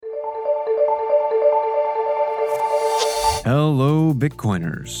Hello,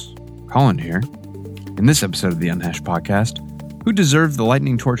 Bitcoiners. Colin here. In this episode of the Unhashed Podcast, who deserves the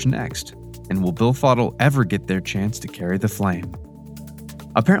Lightning Torch next? And will Billfodl ever get their chance to carry the flame?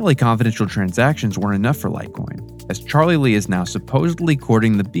 Apparently, confidential transactions weren't enough for Litecoin, as Charlie Lee is now supposedly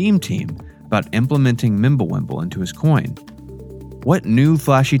courting the Beam team about implementing Mimblewimble into his coin. What new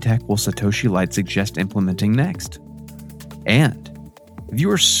flashy tech will Satoshilite suggest implementing next? And if you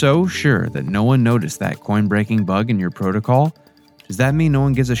are so sure that no one noticed that coin-breaking bug in your protocol, does that mean no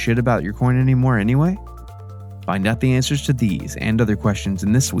one gives a shit about your coin anymore anyway? Find out the answers to these and other questions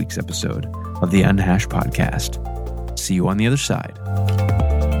in this week's episode of the Unhashed Podcast. See you on the other side.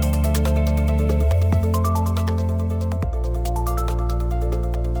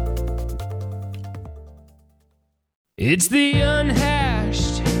 It's the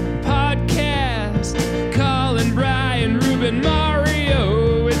Unhashed Podcast. Colin, Brian, Ruben,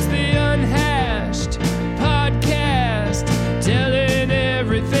 Mario. It's the Unhashed Podcast. Telling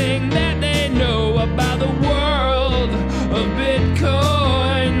everything that they know about the world of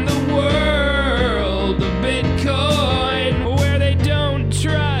Bitcoin. The world of Bitcoin. Where they don't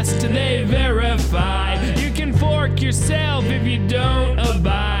trust, they verify. You can fork yourself if you don't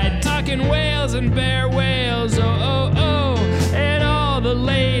abide. Talking whales and bear whales. And all the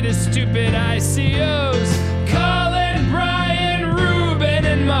latest stupid ICOs. Colin, Brian, Ruben,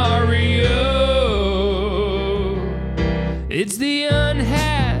 and Mario. It's the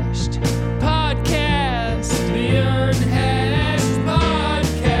Unhashed Podcast. The Unhashed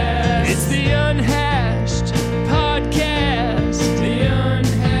Podcast. It's the Unhashed Podcast. The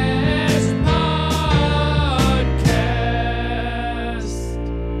Unhashed Podcast.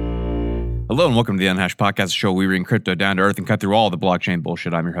 Hello and welcome to the Unhashed Podcast, a show where we bring crypto down to earth and cut through all the blockchain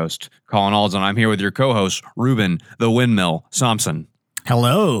bullshit. I'm your host, Colin Alds, and I'm here with your co-host, Ruben, the Windmill Thompson.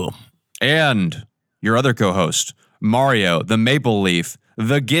 Hello. And your other co-host, Mario, the Maple Leaf,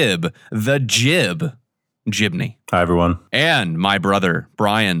 the Gib, the Jib, Jibney. Hi, everyone. And my brother,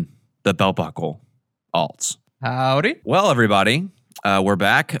 Brian, the Belt Buckle Alts. Howdy. Well, everybody, we're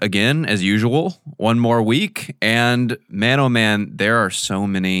back again, as usual, one more week. And man, oh man, there are so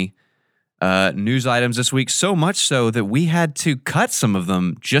many news items this week, so much so that we had to cut some of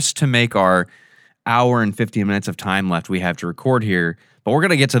them just to make our hour and 15 minutes of time left we have to record here. But we're going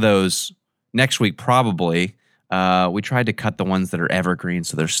to get to those next week, probably. We tried to cut the ones that are evergreen,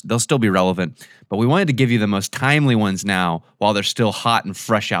 so they'll still be relevant. But we wanted to give you the most timely ones now while they're still hot and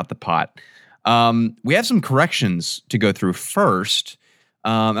fresh out the pot. We have some corrections to go through first.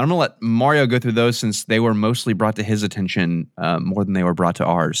 And I'm going to let Mario go through those since they were mostly brought to his attention more than they were brought to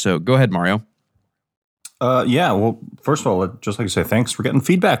ours. So go ahead, Mario. Well, first of all, I'd just like to say thanks for getting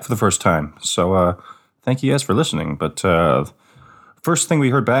feedback for the first time. So thank you guys for listening. But first thing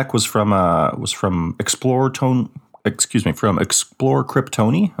we heard back was from Explore Kryptoni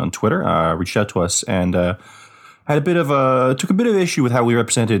on Twitter. Reached out to us and took a bit of issue with how we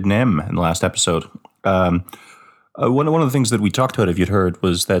represented NEM in the last episode. One of the things that we talked about, if you'd heard,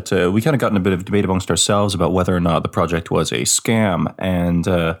 was that we kind of got in a bit of debate amongst ourselves about whether or not the project was a scam, and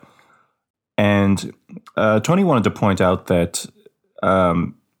Tony wanted to point out that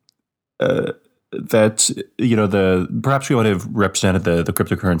perhaps we might have represented the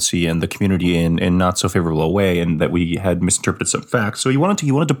cryptocurrency and the community in not so favorable a way, and that we had misinterpreted some facts. So he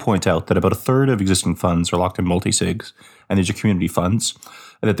wanted to point out that about a third of existing funds are locked in multi-sigs, and these are community funds,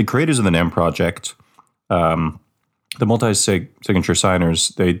 and that the creators of the NEM project. The multi-signature signers,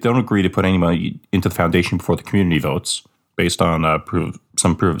 they don't agree to put any money into the foundation before the community votes based on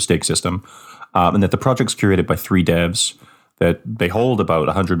some proof of stake system, and that the project's curated by 3 devs, that they hold about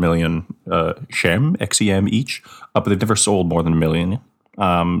 100 million XEM each, but they've never sold more than 1 million.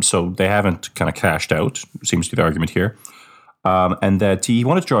 So they haven't kind of cashed out, seems to be the argument here. And that he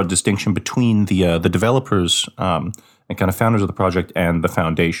wanted to draw a distinction between the developers and kind of founders of the project and the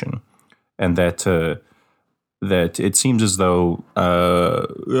foundation, and that it seems as though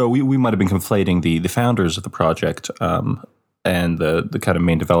we might have been conflating the founders of the project and the kind of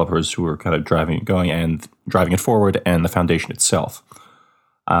main developers who are kind of driving it forward, and the foundation itself.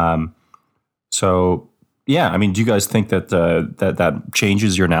 So yeah, I mean, do you guys think that that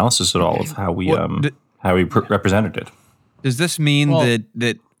changes your analysis at all of how we represented it? Does this mean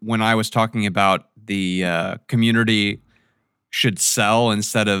that when I was talking about the community should sell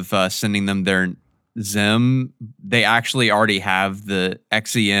instead of sending them their Zim, they actually already have the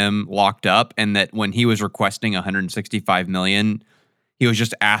XEM locked up, and that when he was requesting 165 million, he was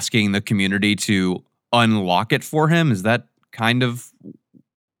just asking the community to unlock it for him? Is that kind of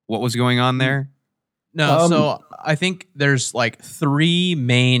what was going on there? No, so I think there's like 3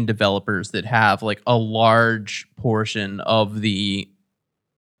 main developers that have like a large portion of the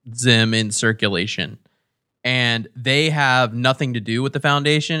Zim in circulation, and they have nothing to do with the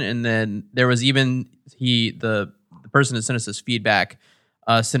foundation. And then there was even the person that sent us this feedback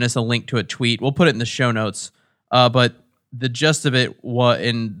sent us a link to a tweet. We'll put it in the show notes. But the gist of it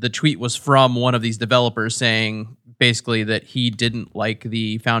the tweet was from one of these developers saying basically that he didn't like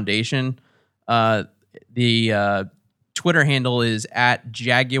the foundation. The Twitter handle is at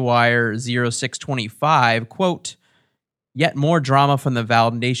Jaguar0625, quote, "Yet more drama from the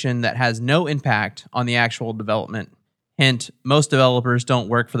foundation that has no impact on the actual development. Hint, most developers don't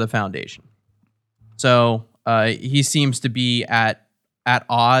work for the foundation." So he seems to be at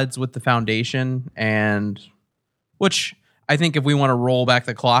odds with the foundation, and which I think if we want to roll back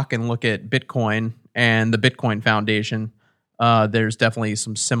the clock and look at Bitcoin and the Bitcoin Foundation, there's definitely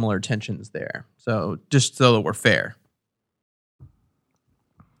some similar tensions there. So just so that we're fair.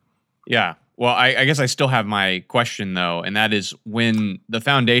 Yeah. Well, I guess I still have my question, though, and that is when the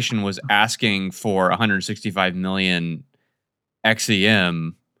foundation was asking for 165 million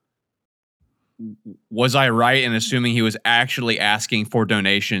XEM, was I right in assuming he was actually asking for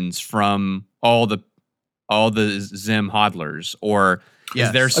donations from all the Zim hodlers, or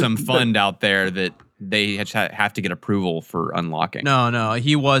is there some fund out there that they have to get approval for unlocking? No,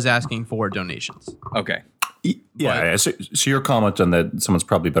 he was asking for donations. Okay. Yeah. So your comment on that someone's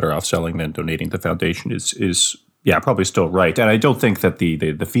probably better off selling than donating to the foundation is probably still right. And I don't think that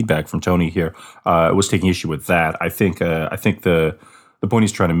the feedback from Tony here was taking issue with that. I think the point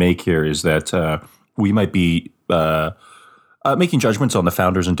he's trying to make here is that we might be making judgments on the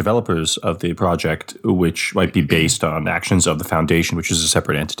founders and developers of the project, which might be based on actions of the foundation, which is a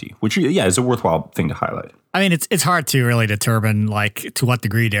separate entity, which, is a worthwhile thing to highlight. I mean, it's hard to really determine like to what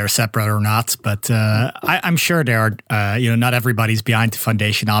degree they're separate or not, but I'm sure they are. Not everybody's behind the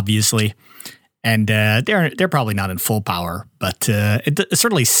foundation, obviously, and they're probably not in full power, but it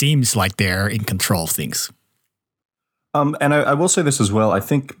certainly seems like they're in control of things. And I will say this as well. I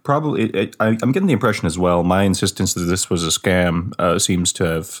think probably I'm getting the impression as well. My insistence that this was a scam seems to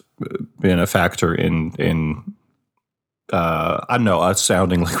have been a factor in I don't know, us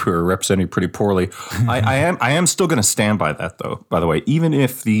sounding like we were representing pretty poorly. I am still going to stand by that, though. By the way, even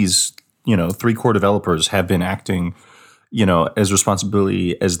if these 3 core developers have been acting as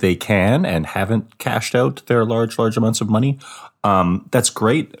responsibly as they can and haven't cashed out their large amounts of money, that's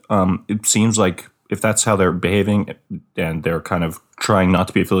great. It seems like, if that's how they're behaving and they're kind of trying not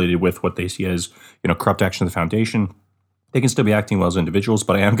to be affiliated with what they see as, corrupt action of the foundation, they can still be acting well as individuals.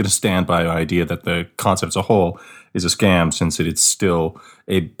 But I am going to stand by the idea that the concept as a whole is a scam, since it's still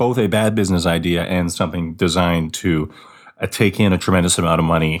both a bad business idea and something designed to take in a tremendous amount of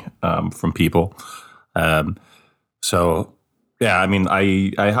money from people. I mean,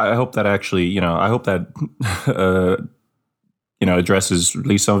 I hope that actually, I hope that addresses at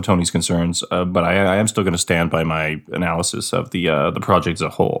least some of Tony's concerns, but I am still going to stand by my analysis of the project as a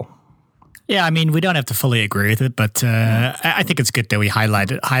whole. Yeah, I mean, we don't have to fully agree with it, but I think it's good that we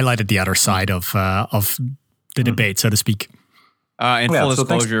highlighted the other side of the debate, so to speak. In full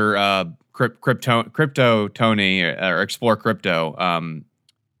disclosure, Crypto Tony or Explore Crypto,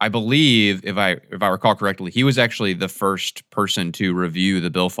 I believe, if I recall correctly, he was actually the first person to review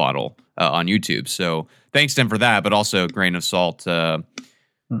the Billfodl on YouTube. So thanks to him for that, but also grain of salt. I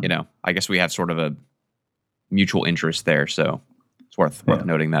guess we have sort of a mutual interest there, so it's worth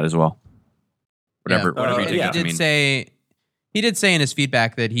noting that as well. Whatever you take it to mean. He did say in his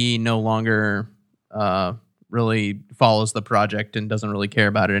feedback that he no longer really follows the project and doesn't really care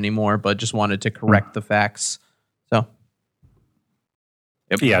about it anymore, but just wanted to correct the facts. So.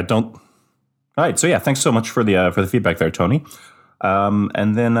 Yep. Yeah, don't. All right. So thanks so much for the feedback there, Tony.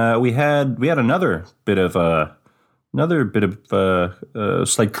 And then we had another bit of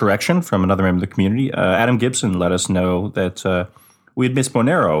slight correction from another member of the community. Adam Gibson let us know that we had missed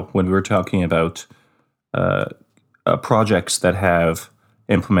Monero when we were talking about projects that have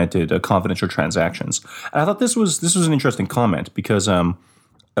implemented confidential transactions. And I thought this was an interesting comment because as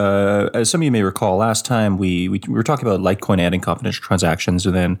some of you may recall, last time we were talking about Litecoin adding confidential transactions,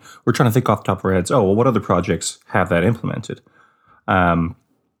 and then we're trying to think off the top of our heads, what other projects have that implemented? And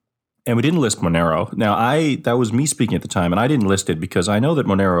we didn't list Monero. Now, that was me speaking at the time, and I didn't list it because I know that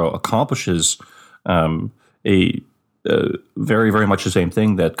Monero accomplishes very, very much the same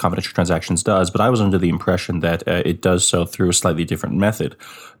thing that confidential transactions does, but I was under the impression that it does so through a slightly different method.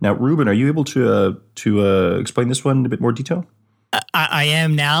 Now, Ruben, are you able to explain this one in a bit more detail? I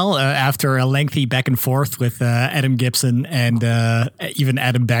am now, after a lengthy back and forth with Adam Gibson and even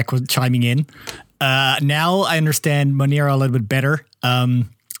Adam Beck was chiming in. Now I understand Monero a little bit better.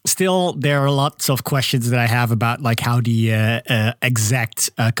 Still, there are lots of questions that I have about like how the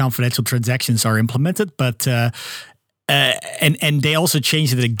exact confidential transactions are implemented, but and they also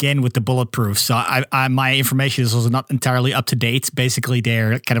changed it again with the bulletproof. So I my information is also not entirely up to date. Basically,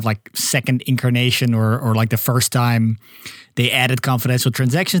 they're kind of like second incarnation or like the first time they added confidential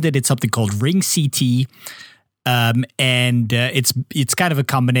transactions. They did something called ring CT. And it's kind of a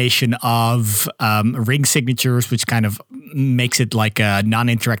combination of ring signatures, which kind of makes it like a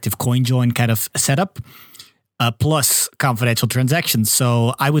non-interactive coin join kind of setup, plus confidential transactions.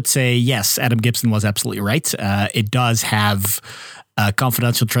 So I would say yes, Adam Gibson was absolutely right. It does have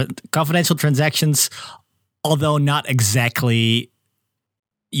confidential transactions, although not exactly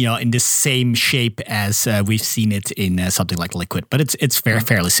in the same shape as we've seen it in something like Liquid, but it's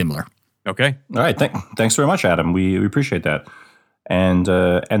fairly similar. Okay. All right. Thanks very much, Adam. We appreciate that. And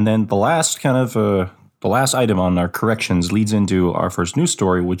then the last item on our corrections leads into our first news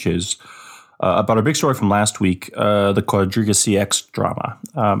story, which is about our big story from last week, the QuadrigaCX drama.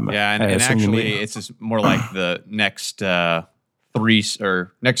 And actually, it's just more like the next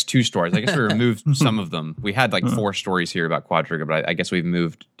next two stories. I guess we removed some of them. We had like 4 stories here about Quadriga, but I guess we've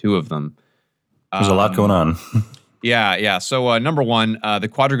moved 2 of them. There's a lot going on. Yeah. So number one, the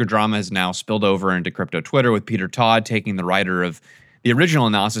Quadriga drama has now spilled over into crypto Twitter, with Peter Todd taking the writer of the original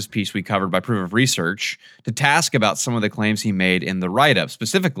analysis piece we covered by Proof of Research to task about some of the claims he made in the write-up,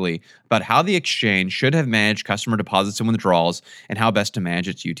 specifically about how the exchange should have managed customer deposits and withdrawals and how best to manage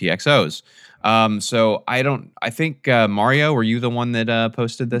its UTXOs. So I think Mario, were you the one that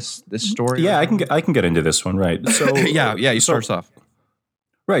posted this story? Yeah, I can get into this one, right? So you start us off.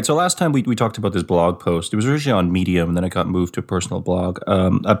 Right. So last time we talked about this blog post. It was originally on Medium, and then it got moved to a personal blog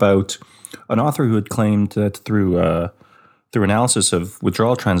about an author who had claimed that through analysis of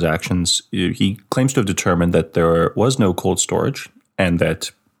withdrawal transactions, he claims to have determined that there was no cold storage, and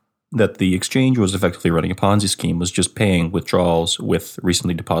that the exchange was effectively running a Ponzi scheme, was just paying withdrawals with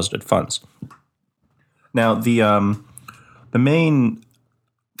recently deposited funds. Now, the main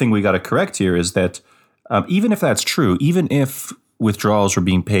thing we got to correct here is that even if that's true, even if withdrawals were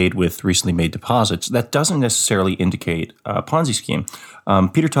being paid with recently made deposits, that doesn't necessarily indicate a Ponzi scheme.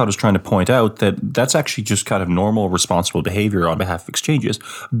 Peter Todd was trying to point out that that's actually just kind of normal, responsible behavior on behalf of exchanges,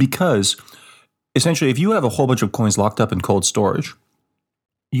 because essentially if you have a whole bunch of coins locked up in cold storage,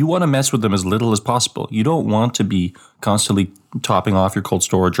 you want to mess with them as little as possible. You don't want to be constantly topping off your cold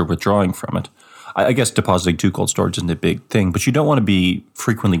storage or withdrawing from it. I guess depositing to cold storage isn't a big thing, but you don't want to be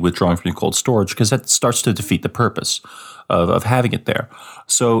frequently withdrawing from your cold storage, because that starts to defeat the purpose of having it there.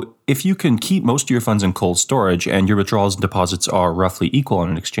 So if you can keep most of your funds in cold storage and your withdrawals and deposits are roughly equal on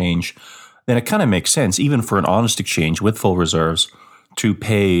an exchange, then it kind of makes sense, even for an honest exchange with full reserves, to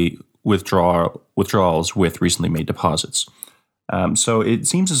pay withdrawals with recently made deposits. So it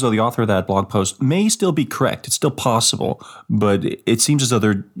seems as though the author of that blog post may still be correct. It's still possible, but it seems as though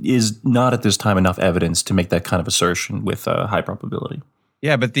there is not at this time enough evidence to make that kind of assertion with high probability.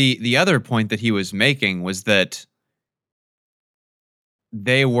 Yeah, but the other point that he was making was that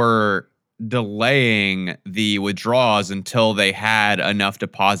they were delaying the withdrawals until they had enough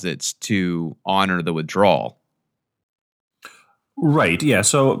deposits to honor the withdrawal. Right, yeah.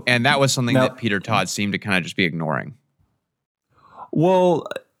 And that was something that Peter Todd seemed to kind of just be ignoring. Well,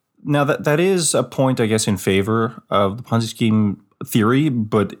 now that is a point, I guess, in favor of the Ponzi scheme theory,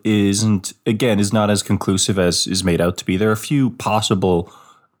 but is not as conclusive as is made out to be. There are a few possible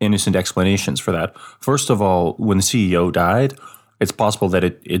innocent explanations for that. First of all, when the CEO died, it's possible that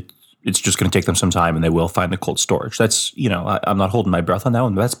it's just going to take them some time and they will find the cold storage. That's, I'm not holding my breath on that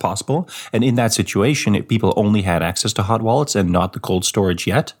one, but that's possible. And in that situation, if people only had access to hot wallets and not the cold storage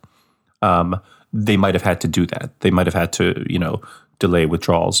yet, they might have had to do that. They might have had to, delay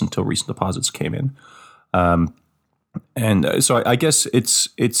withdrawals until recent deposits came in. And so I guess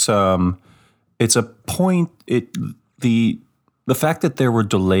it's a point. The fact that there were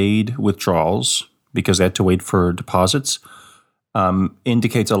delayed withdrawals because they had to wait for deposits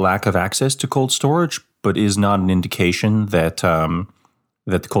indicates a lack of access to cold storage, but is not an indication that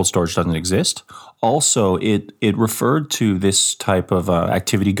the cold storage doesn't exist. Also, it referred to this type of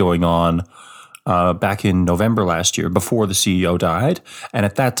activity going on back in November last year, before the CEO died, and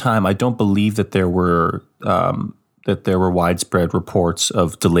at that time, I don't believe that there were widespread reports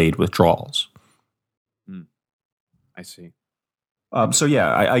of delayed withdrawals. I see. So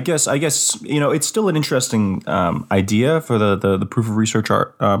yeah, I guess it's still an interesting idea for the proof of research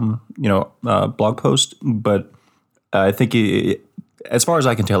blog post, but I think as far as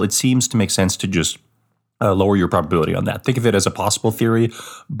I can tell, it seems to make sense to just lower your probability on that. Think of it as a possible theory,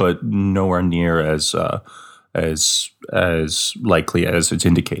 but nowhere near as likely as it's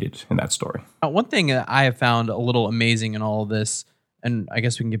indicated in that story. One thing that I have found a little amazing in all of this, and I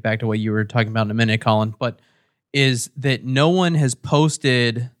guess we can get back to what you were talking about in a minute, Colin, but is that no one has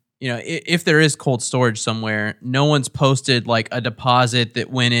posted, if there is cold storage somewhere, no one's posted like a deposit that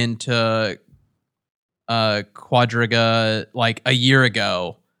went into Quadriga like a year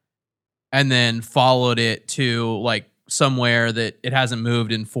ago and then followed it to like somewhere that it hasn't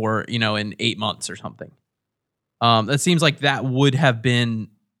moved in in 8 months or something. That seems like that would have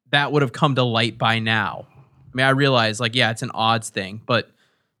come to light by now. I mean, I realize it's an odds thing, but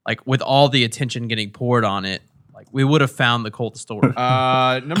like with all the attention getting poured on it, like we would have found the cold storage.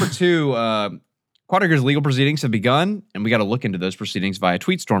 Number 2, Quadriga's legal proceedings have begun, and we got to look into those proceedings via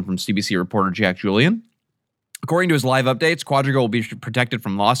tweet storm from CBC reporter Jack Julian. According to his live updates, Quadriga will be protected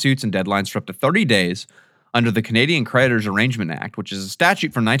from lawsuits and deadlines for up to 30 days under the Canadian Creditors Arrangement Act, which is a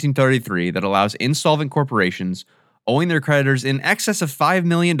statute from 1933 that allows insolvent corporations owing their creditors in excess of $5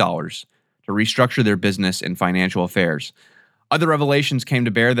 million to restructure their business and financial affairs. Other revelations came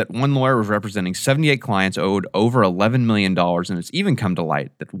to bear that one lawyer was representing 78 clients owed over $11 million, and it's even come to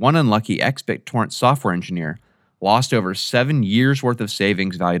light that one unlucky ex-BitTorrent software engineer lost over 7 years' worth of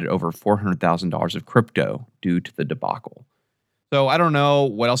savings valued at over $400,000 of crypto due to the debacle. So I don't know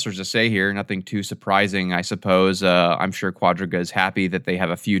what else there's to say here. Nothing too surprising, I suppose. I'm sure Quadriga is happy that they have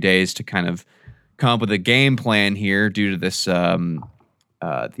a few days to kind of come up with a game plan here due to this the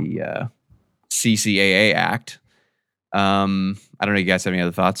CCAA Act. I don't know. You guys have any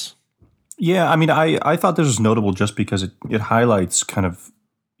other thoughts? Yeah, I mean, I thought this was notable just because it highlights kind of,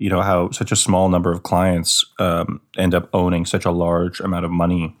 how such a small number of clients end up owning such a large amount of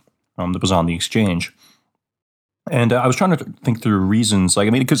money that was on the exchange. And I was trying to think through reasons,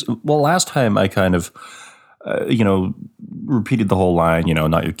 because last time I kind of, repeated the whole line,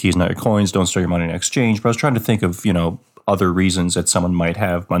 not your keys, not your coins, don't store your money in an exchange. But I was trying to think of, other reasons that someone might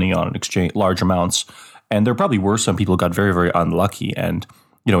have money on an exchange, large amounts. And there probably were some people who got very, very unlucky and,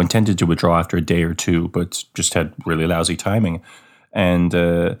 intended to withdraw after a day or two, but just had really lousy timing. And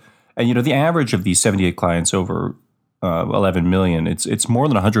the average of these 78 clients over 11 million, it's more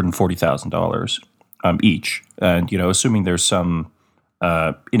than $140,000 each. And, assuming there's some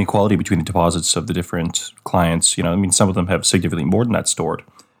inequality between the deposits of the different clients, some of them have significantly more than that stored.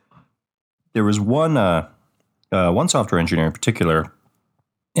 There was one software engineer in particular,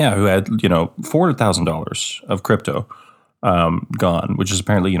 who had, $400,000 of crypto gone, which is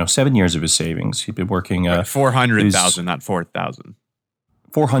apparently, 7 years of his savings. He'd been working... 400,000, not 4,000.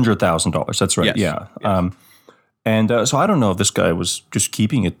 $400,000, that's right, yes. yeah. Yes. So I don't know if this guy was just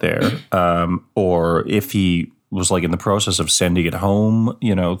keeping it there or if he was like in the process of sending it home,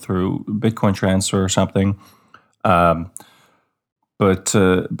 through Bitcoin transfer or something. But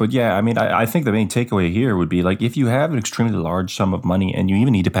yeah, I mean, I think the main takeaway here would be like if you have an extremely large sum of money and you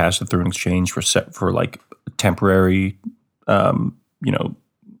even need to pass it through an exchange for like temporary,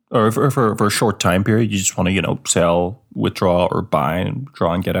 or for a short time period, you just want to sell, withdraw, or buy and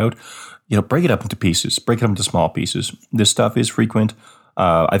draw and get out. Break it up into pieces. Break it up into small pieces. This stuff is frequent.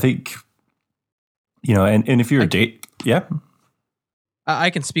 I think, and if you're yeah. I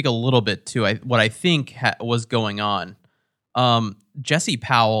can speak a little bit to what I think was going on. Jesse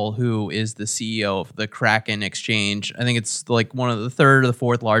Powell, who is the CEO of the Kraken exchange, I think it's like one of the third or the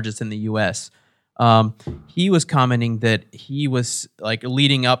fourth largest in the U.S. He was commenting that he was like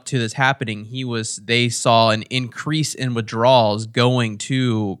leading up to this happening. They saw an increase in withdrawals going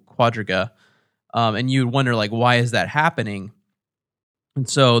to Quadriga, and you'd wonder like why is that happening? And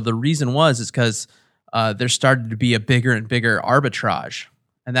so the reason is because there started to be a bigger and bigger arbitrage,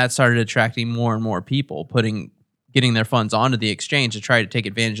 and that started attracting more and more people getting their funds onto the exchange to try to take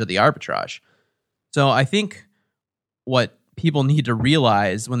advantage of the arbitrage. So I think what people need to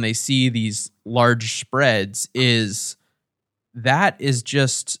realize when they see these large spreads is that is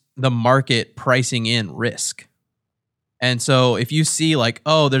just the market pricing in risk. And so if you see like,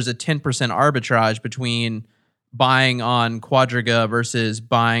 oh, there's a 10% arbitrage between buying on Quadriga versus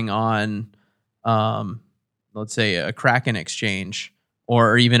buying on, let's say, a Kraken exchange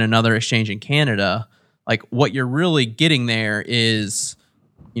or even another exchange in Canada, like what you're really getting there is,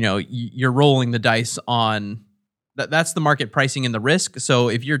 you're rolling the dice on that's the market pricing in the risk. So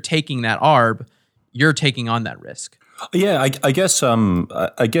if you're taking that ARB, you're taking on that risk. Yeah, I guess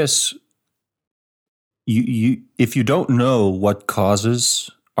you if you don't know what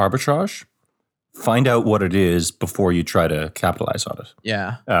causes arbitrage, find out what it is before you try to capitalize on it.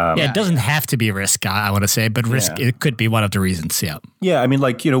 Yeah. It doesn't have to be risk, I want to say, but risk, it could be one of the reasons. Yeah. Yeah. I mean,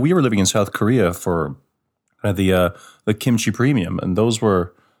 like, we were living in South Korea for the kimchi premium, and those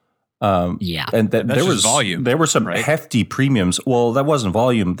were Yeah. and That's there just was volume, there were some right? hefty premiums. Well, that wasn't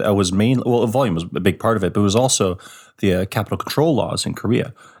volume. That was volume was a big part of it, but it was also the capital control laws in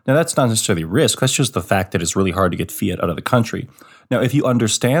Korea. Now, that's not necessarily risk. That's just the fact that it's really hard to get fiat out of the country. Now, if you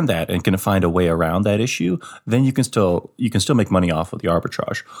understand that and can find a way around that issue, then you can still make money off of the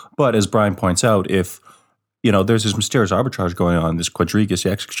arbitrage. But as Brian points out, if there's this mysterious arbitrage going on, this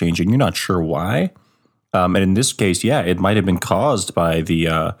QuadrigaCX exchange, and you're not sure why, and in this case, it might have been caused by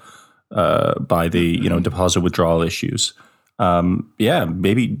the deposit withdrawal issues.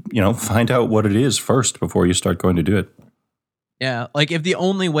 Maybe find out what it is first before you start going to do it. Yeah, like if the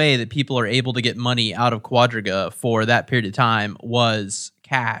only way that people are able to get money out of Quadriga for that period of time was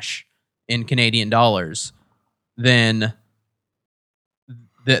cash in Canadian dollars, then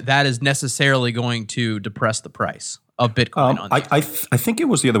that is necessarily going to depress the price of Bitcoin. I think it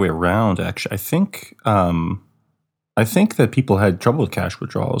was the other way around. Actually, I think that people had trouble with cash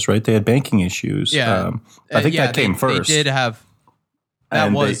withdrawals. Right, they had banking issues. Yeah, I think that came first. They did have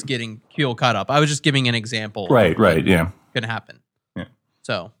that getting fuel caught up. I was just giving an example. Right. Yeah. Going to happen. Yeah.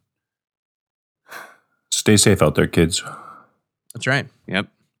 So stay safe out there, kids. that's right. Yep.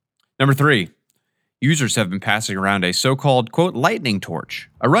 Number 3. Users have been passing around a so-called, quote, Lightning Torch,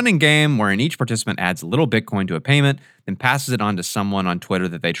 a running game wherein each participant adds a little Bitcoin to a payment, then passes it on to someone on Twitter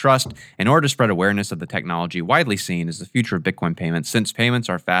that they trust in order to spread awareness of the technology widely seen as the future of Bitcoin payments, since payments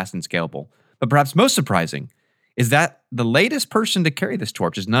are fast and scalable. But perhaps most surprising is that the latest person to carry this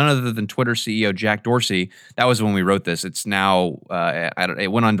torch is none other than Twitter CEO Jack Dorsey. That was when we wrote this. It's now,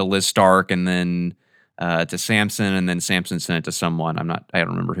 it went on to Liz Stark and then to Samson, and then Samson sent it to someone. I don't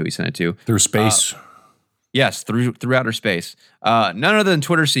remember who he sent it to. Through space. Yes, through outer space. None other than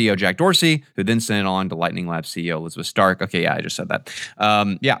Twitter CEO Jack Dorsey, who then sent it on to Lightning Labs CEO Elizabeth Stark. Okay, yeah, I just said that.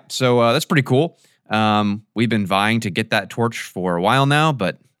 So that's pretty cool. We've been vying to get that torch for a while now,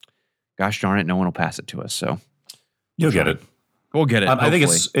 but gosh darn it, no one will pass it to us. So you'll get it. We'll get it. I think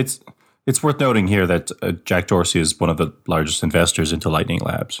it's worth noting here that Jack Dorsey is one of the largest investors into Lightning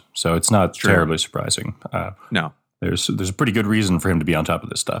Labs, so it's not terribly surprising. No, there's a pretty good reason for him to be on top of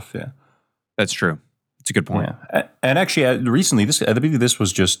this stuff. Yeah, that's true. It's a good point. Yeah. And actually, recently, I believe this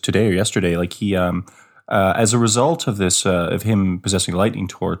was just today or yesterday. Like he, as a result of this, of him possessing a Lightning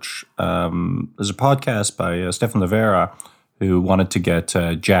Torch, there's a podcast by Stefan Livera who wanted to get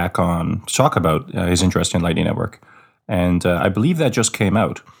Jack on to talk about his interest in Lightning Network, and I believe that just came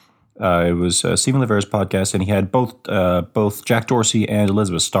out. It was Stephen Livera's podcast, and he had both Jack Dorsey and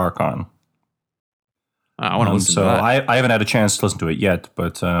Elizabeth Stark on. I want to listen to that. I haven't had a chance to listen to it yet,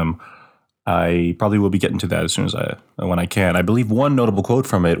 but I probably will be getting to that as soon as when I can. I believe one notable quote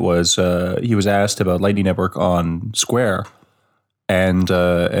from it was he was asked about Lightning Network on Square, and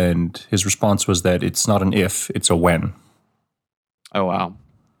his response was that it's not an if, it's a when. Oh wow,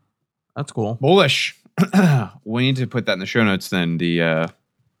 That's cool. bullish. We need to put that in the show notes. Then the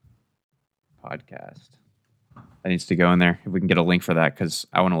podcast that needs to go in there if we can get a link for that, because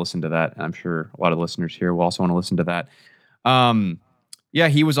I want to listen to that, and I'm sure a lot of listeners here will also want to listen to that. Yeah,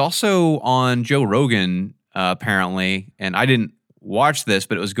 he was also on Joe Rogan, apparently, and I didn't watch this,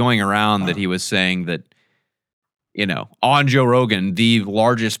 but it was going around that he was saying that, on Joe Rogan, the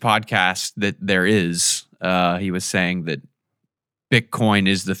largest podcast that there is, he was saying that Bitcoin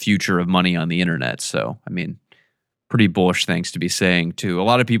is the future of money on the internet. So, I mean, pretty bullish things to be saying to a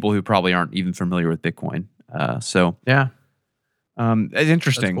lot of people who probably aren't even familiar with Bitcoin. Yeah. It's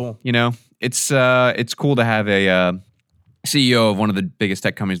interesting. That's cool. It's cool to have a CEO of one of the biggest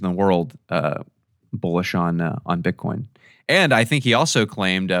tech companies in the world bullish on Bitcoin. And I think he also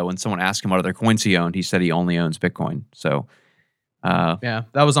claimed when someone asked him what other coins he owned, he said he only owns Bitcoin. So Yeah,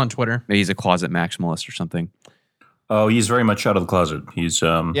 that was on Twitter. maybe he's a closet maximalist or something. Oh, he's very much out of the closet. He's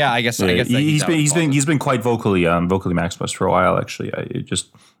Yeah, I guess he's been quite vocally maximalist for a while. Actually,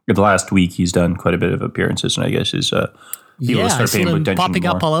 in the last week he's done quite a bit of appearances, and I guess he will I start see paying them attention popping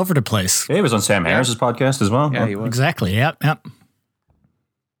more. up all over the place. Yeah, he was on Sam Harris's podcast as well. Yeah, he was. Exactly. Yep.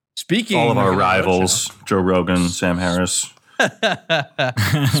 Speaking All of our rivals, Joe Rogan, Sam Harris.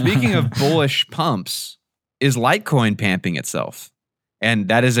 Speaking of bullish pumps, is Litecoin pamping itself? And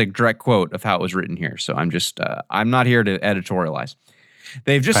that is a direct quote of how it was written here. So I'm not here to editorialize.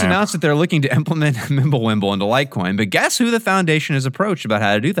 They've just announced that they're looking to implement Mimblewimble into Litecoin, but guess who the foundation has approached about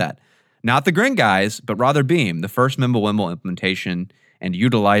how to do that? Not the Grin guys, but rather Beam, the first Mimblewimble implementation and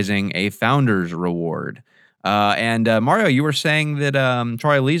utilizing a founder's reward. And Mario, you were saying that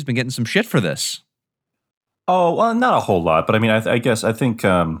Charlie Lee's been getting some shit for this. Oh, well, not a whole lot, but I mean, I think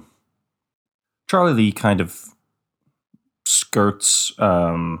Charlie Lee kind of skirts.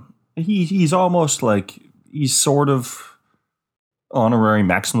 He's almost like he's sort of honorary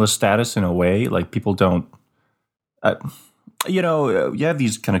maximalist status in a way. Like people don't, you have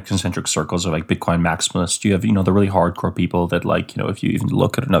these kind of concentric circles of like Bitcoin maximalists. You have, the really hardcore people that like, if you even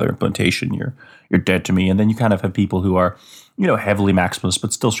look at another implementation, you're dead to me. And then you kind of have people who are, heavily maximalist,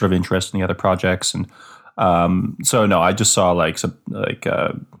 but still sort of interested in the other projects. And so no, I just saw like some a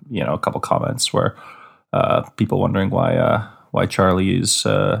couple comments where people wondering why Charlie is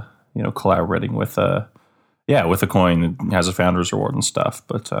collaborating with with a coin that has a founder's reward and stuff.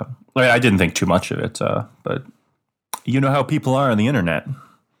 But I didn't think too much of it. But you know how people are on the internet.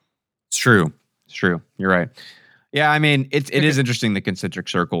 It's true. You're right. Yeah, I mean, it is interesting, the concentric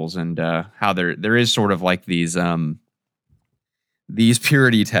circles, and how there is sort of like these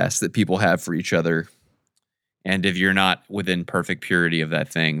purity tests that people have for each other. And if you're not within perfect purity of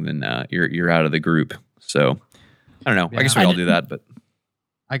that thing, then you're out of the group. So I don't know. I guess we all do that, but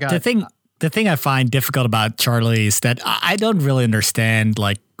the thing I find difficult about Charlie is that I don't really understand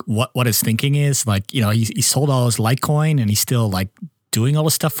like what his thinking is. Like, he sold all his Litecoin and he's still like doing all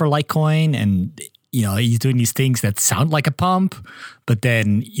the stuff for Litecoin, and he's doing these things that sound like a pump, but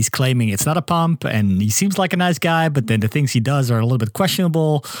then he's claiming it's not a pump, and he seems like a nice guy, but then the things he does are a little bit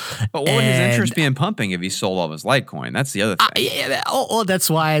questionable. But what would his interest be in pumping if he sold all of his Litecoin? That's the other thing. That's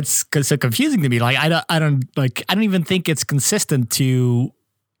why it's so confusing to me. Like I don't even think it's consistent to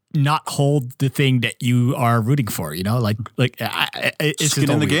not hold the thing that you are rooting for. It's skin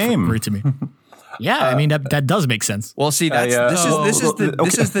in the game for to me. Yeah, I mean that does make sense. Well, see,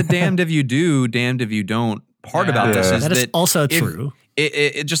 this is the damned if you do, damned if you don't part about this. That is also true.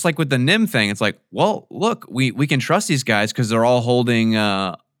 It just like with the NIM thing, it's like, well, look, we can trust these guys because they're all holding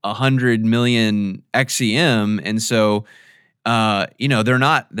 100 million XEM, and so they're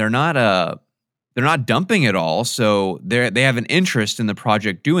not dumping it all, so they have an interest in the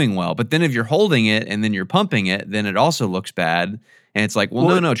project doing well. But then if you're holding it and then you're pumping it, then it also looks bad. And it's like,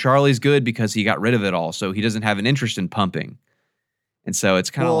 no, Charlie's good because he got rid of it all, so he doesn't have an interest in pumping. And so it's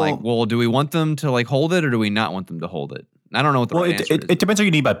kind of like, well, do we want them to like hold it, or do we not want them to hold it? I don't know what the right answer is. It depends what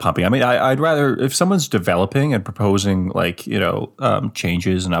you need by pumping. I mean, I'd rather, if someone's developing and proposing like,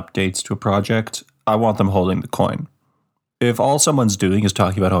 changes and updates to a project, I want them holding the coin. If all someone's doing is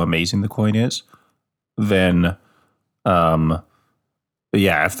talking about how amazing the coin is, then,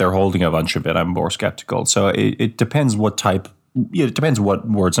 if they're holding a bunch of it, I'm more skeptical. So it depends what type. Yeah, it depends what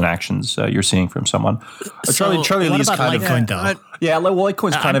words and actions you're seeing from someone. Charlie Lee's kind of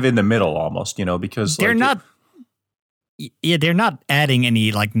Litecoin's kind of in the middle almost, because they're not. Yeah, they're not adding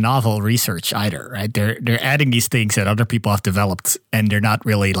any like novel research either, right? They're adding these things that other people have developed, and they're not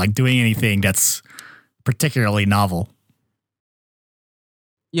really like doing anything that's particularly novel.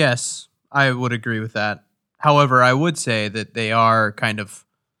 Yes, I would agree with that. However, I would say that they are kind of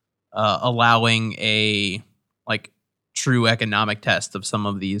allowing a like true economic test of some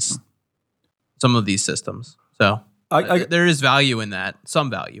of these systems. So there is value in that, some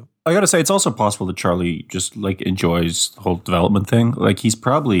value. I gotta say, it's also possible that Charlie just like enjoys the whole development thing. Like he's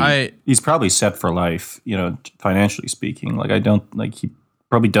probably set for life, financially speaking. Like he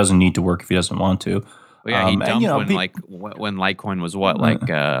probably doesn't need to work if he doesn't want to. Well, yeah, he dumped when Litecoin was what, like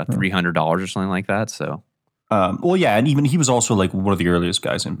 $300 or something like that. So, and even he was also like one of the earliest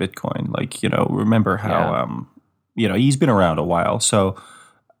guys in Bitcoin. Like, remember how he's been around a while. So,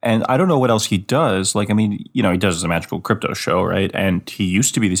 and I don't know what else he does. Like, I mean, he does a Magical Crypto show, right? And he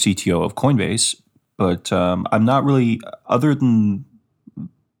used to be the CTO of Coinbase, but I'm not really, other than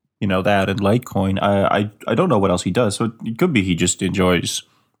that and Litecoin, I don't know what else he does. So it could be he just enjoys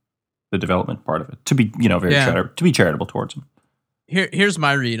the development part of it, to be to be charitable towards him. Here's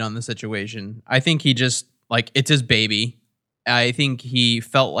my read on the situation. I think he just it's his baby. I think he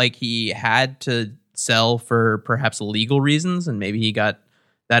felt like he had to sell for perhaps legal reasons, and maybe he got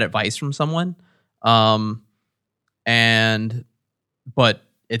that advice from someone. But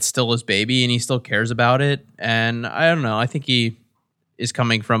it's still his baby, and he still cares about it. And I don't know. I think he is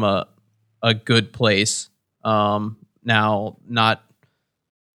coming from a good place. Now, not.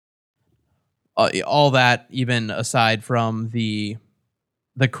 All that, even aside from the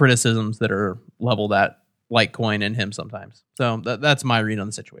criticisms that are leveled at Litecoin and him sometimes. So that's my read on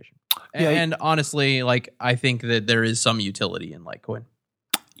the situation. And honestly, I think that there is some utility in Litecoin.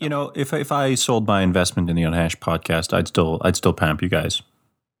 If I sold my investment in the Unhashed podcast, I'd still pamp you guys.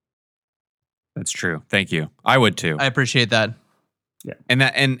 That's true. Thank you. I would too. I appreciate that. Yeah.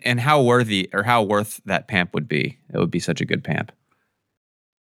 And how worthy or how worth that pamp would be. It would be such a good pamp.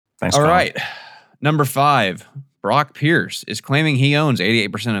 Thanks. All right. Number 5, Brock Pierce is claiming he owns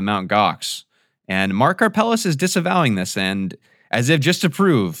 88% of Mt. Gox. And Mark Karpeles is disavowing this. And As if just to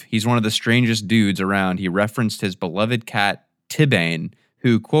prove he's one of the strangest dudes around, he referenced his beloved cat, Tibanne,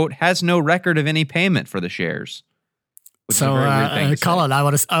 who, quote, has no record of any payment for the shares. So, Colin, I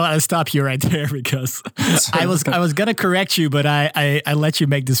want to stop you right there because I was gonna correct you, but I let you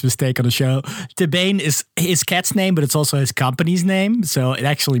make this mistake on the show. Tibanne is his cat's name, but it's also his company's name, so it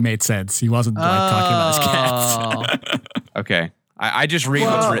actually made sense. He wasn't talking about his cats. Okay, I just read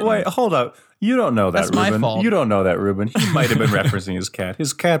what's written. Wait, hold up. You don't know that, That's my Ruben. fault. You don't know that, Ruben. He might have been referencing his cat.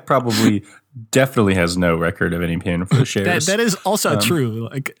 His cat definitely has no record of any payment for the shares. That is also true.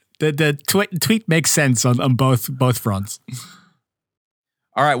 Like the tweet makes sense on both fronts.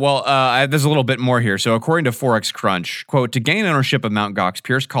 All right, well, there's a little bit more here. So according to Forex Crunch, quote, to gain ownership of Mt. Gox,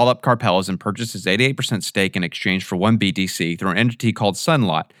 Pierce called up Karpeles and purchased his 88% stake in exchange for 1 BTC through an entity called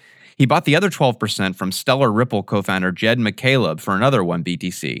Sunlot. He bought the other 12% from Stellar Ripple co-founder Jed McCaleb for another 1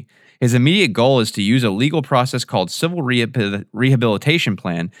 BTC. His immediate goal is to use a legal process called Civil Rehabilitation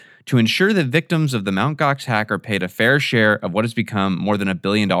Plan to ensure that victims of the Mt. Gox hack are paid a fair share of what has become more than $1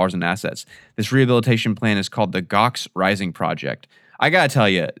 billion in assets. This rehabilitation plan is called the Gox Rising Project. I gotta tell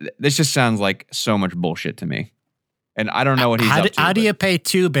you, this just sounds like so much bullshit to me. And I don't know what he's up to. How do you pay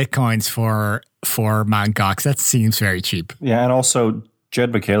 2 Bitcoins for Mt. Gox? That seems very cheap. Yeah, and also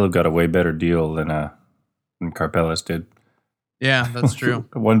Jed McCaleb got a way better deal than Karpeles did. Yeah, that's true.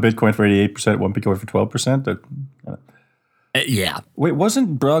 1 Bitcoin for 88%, 1 Bitcoin for 12%. Yeah. Wait,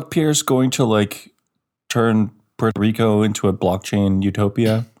 wasn't Brock Pierce going to turn Puerto Rico into a blockchain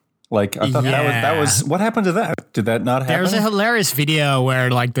utopia? I thought that was what happened to that? Did that not happen? There's a hilarious video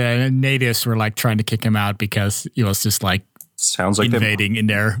where the natives were trying to kick him out because he was just sounds like invading in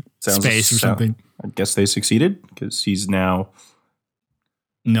their space or something. I guess they succeeded because he's now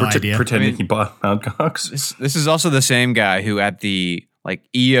idea. Pretending he bought Mt. Gox. This is also the same guy who at the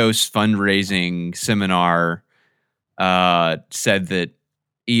EOS fundraising seminar said that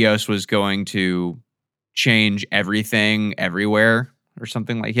EOS was going to change everything everywhere or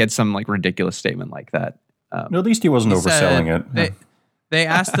something. He had some ridiculous statement like that. At least he wasn't overselling it. They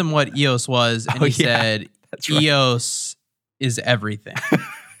asked him what EOS was, and he said, right. EOS is everything.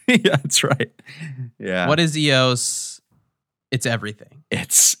 Yeah, that's right. Yeah. What is EOS? It's everything.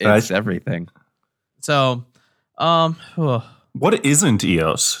 It's everything. So, what isn't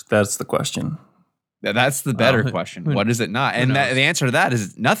EOS? That's the question. That's the better question. What is it not? And the answer to that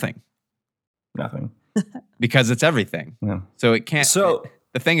is nothing. Nothing. Because it's everything. Yeah. So it can't. So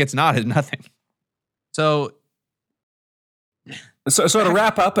the thing it's not is nothing. So to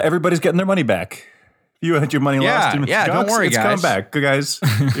wrap up, everybody's getting their money back. You had your money lost. Don't worry, it's guys. Coming back. Good guys.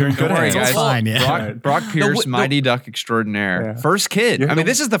 You're in good hands. It's fine, yeah. Brock Pierce, mighty duck extraordinaire. Yeah. First kid.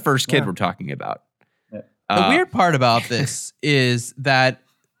 This is the first kid we're talking about. Yeah. The weird part about this is that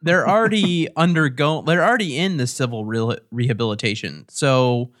they're already they're already in the civil rehabilitation.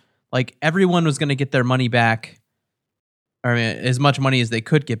 So everyone was going to get their money back. As much money as they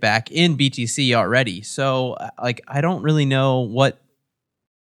could get back in BTC already. So I don't really know what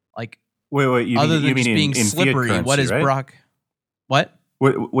Wait. Other than you mean just being in slippery, fiat currency, what is right? Brock? What?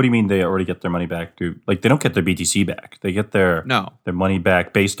 What do you mean they already get their money back? They don't get their BTC back. They get their money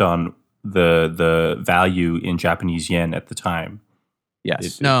back based on the value in Japanese yen at the time.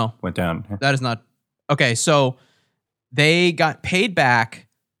 Yes. It went down. That is not okay. So they got paid back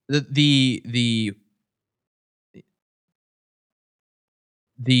the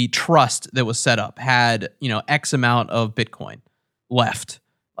trust that was set up had X amount of Bitcoin left.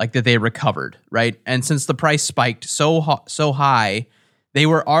 That they recovered, right? And since the price spiked so high, they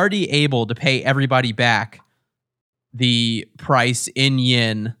were already able to pay everybody back the price in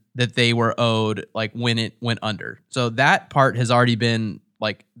yen that they were owed, when it went under. So that part has already been,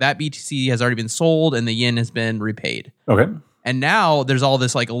 that BTC has already been sold and the yen has been repaid. Okay. And now there's all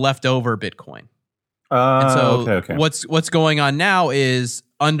this, leftover Bitcoin. And so okay. What's going on now is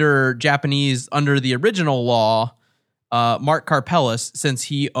under the original law, Mark Karpeles, since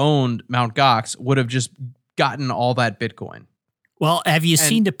he owned Mt. Gox, would have just gotten all that Bitcoin. Well, have you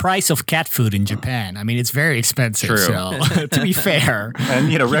seen the price of cat food in Japan? It's very expensive. True. So, to be fair,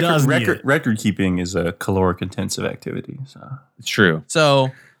 and record keeping is a caloric intensive activity. So it's true.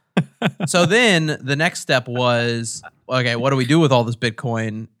 So then the next step was, okay, what do we do with all this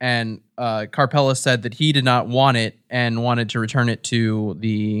Bitcoin? And Karpeles said that he did not want it and wanted to return it to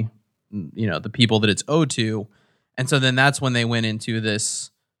the people that it's owed to. And so then that's when they went into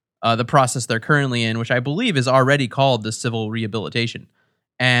this, the process they're currently in, which I believe is already called the civil rehabilitation.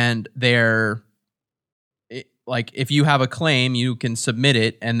 And they're if you have a claim, you can submit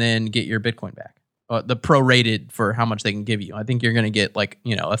it and then get your Bitcoin back. The prorated for how much they can give you. I think you're going to get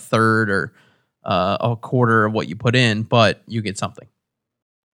a third or a quarter of what you put in, but you get something.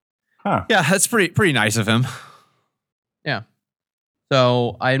 Huh. Yeah, that's pretty nice of him. Yeah.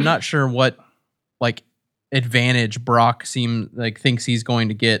 So I'm not sure what like advantage Brock thinks he's going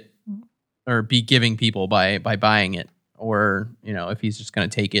to get or be giving people by buying it, or if he's just going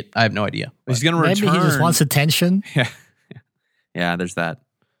to take it. I have no idea. He's going to Maybe return. he just wants attention. Yeah, there's that.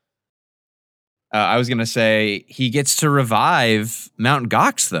 I was going to say he gets to revive Mt.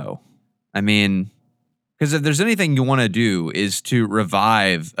 Gox, though. I mean, because if there's anything you want to do is to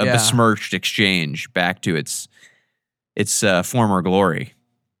revive a besmirched exchange back to its former glory.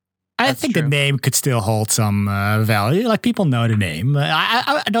 I think the name could still hold some value. Like, people know the name.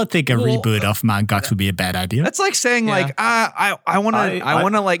 I don't think a reboot of Mt. Gox would be a bad idea. That's like saying I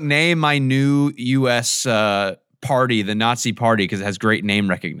want to like name my new U.S. Party the Nazi Party because it has great name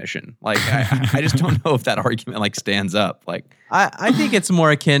recognition. Like I just don't know if that argument like stands up. Like I think it's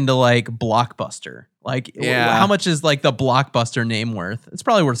more akin to like Blockbuster. Like how much is like the Blockbuster name worth? It's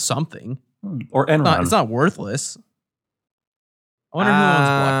probably worth something. Or Enron. It's not worthless. I wonder who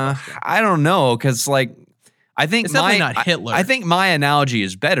owns Blockbuster. I don't know, because like I think it's definitely not Hitler. I think my analogy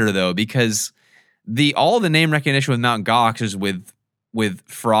is better though, because all the name recognition with Mt. Gox is with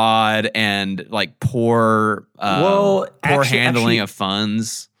fraud and like poor handling of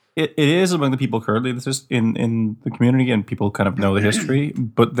funds. It is among the people currently that's just in the community, and people kind of know the history,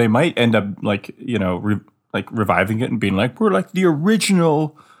 but they might end up like reviving it and being like, we're like the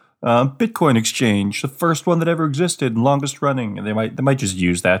original Bitcoin exchange, the first one that ever existed, longest running, and they might just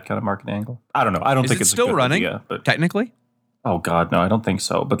use that kind of marketing angle. I don't know. I don't think it's still a good running. idea, but technically, oh god, no, I don't think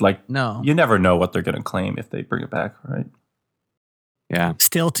so. But like, no, you never know what they're going to claim if they bring it back, right? Yeah.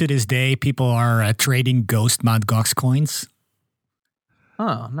 Still to this day, people are trading ghost Mt. Gox coins.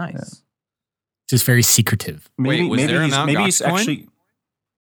 Oh, nice. Yeah. Just very secretive. Wait, was there a Mt. Gox coin? Actually.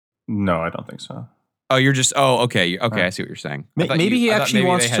 No, I don't think so. Oh, you're just. Oh, okay. Okay, I see what you're saying. Maybe he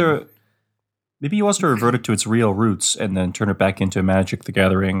wants to revert it to its real roots and then turn it back into Magic: The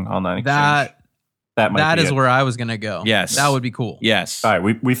Gathering online exchange. That is where I was gonna go. Yes, that would be cool. Yes. All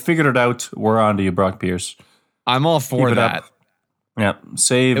right, we figured it out. We're on to you, Brock Pierce. I'm all for Keep it that. up. Yeah,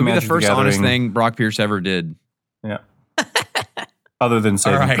 save. It'll be the Magic first the honest Gathering. thing Brock Pierce ever did. Yeah. Other than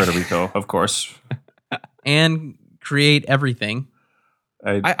saving All right. Puerto Rico, of course. And create everything.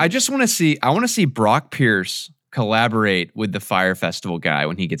 I just want to see. I want to see Brock Pierce collaborate with the Fire Festival guy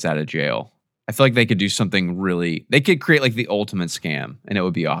when he gets out of jail. I feel like they could do something really. They could create like the ultimate scam, and it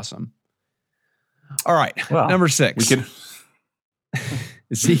would be awesome. All right, Well, number 6. We could.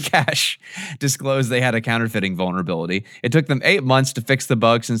 ZCash disclosed they had a counterfeiting vulnerability. It took them 8 months to fix the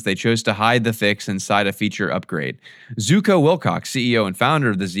bug since they chose to hide the fix inside a feature upgrade. Zuko Wilcox, CEO and founder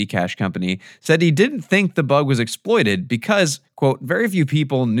of the ZCash company, said he didn't think the bug was exploited because, quote, very few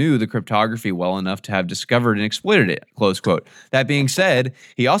people knew the cryptography well enough to have discovered and exploited it, close quote. That being said,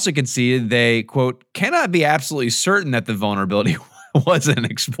 he also conceded they, quote, cannot be absolutely certain that the vulnerability wasn't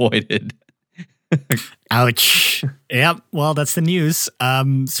exploited. Ouch. Yep. Well, that's the news.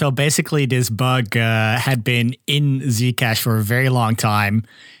 So basically, this bug had been in Zcash for a very long time.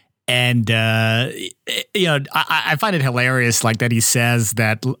 And, I find it hilarious, like that he says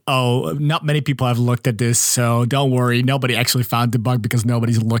that, oh, not many people have looked at this, so don't worry, nobody actually found the bug because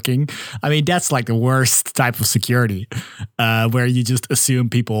nobody's looking. I mean, that's like the worst type of security, where you just assume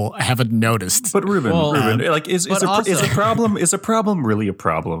people haven't noticed. But Ruben, like, is a problem really a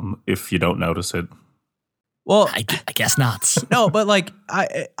problem if you don't notice it? Well, I guess not. No, but like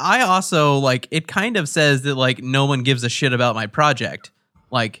I also like it kind of says that like no one gives a shit about my project.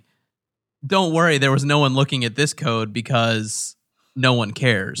 Like, don't worry, there was no one looking at this code because no one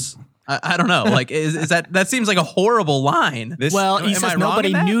cares. I don't know. Like, is that seems like a horrible line? He says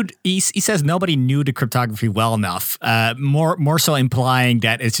nobody knew. He says nobody knew the cryptography well enough. More so implying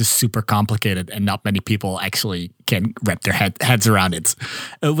that it's just super complicated and not many people actually can wrap their heads around it.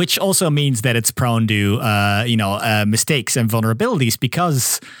 Which also means that it's prone to mistakes and vulnerabilities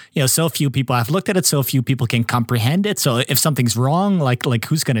because so few people have looked at it, so few people can comprehend it. So if something's wrong, like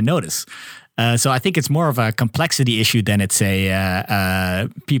who's going to notice? So I think it's more of a complexity issue than it's a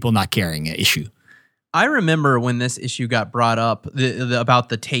people not caring issue. I remember when this issue got brought up about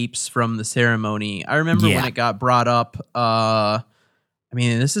the tapes from the ceremony. I remember when it got brought up. I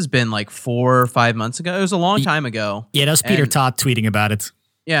mean, this has been like 4 or 5 months ago. It was a long time ago. Yeah, that was Peter Todd tweeting about it.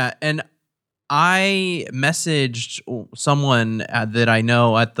 Yeah, and I messaged someone that I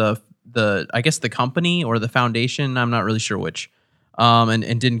know at the I guess the company or the foundation. I'm not really sure which.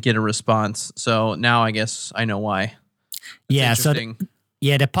 And didn't get a response. So now I guess I know why. That's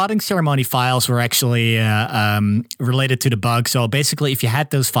the potting ceremony files were actually related to the bug. So basically, if you had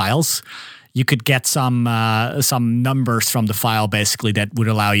those files, you could get some numbers from the file basically that would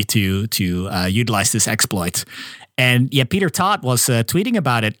allow you to utilize this exploit. And yeah, Peter Todd was tweeting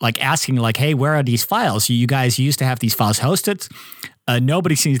about it, like asking like, hey, where are these files? You guys used to have these files hosted.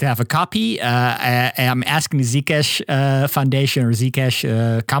 Nobody seems to have a copy. I'm asking the ZCash Foundation or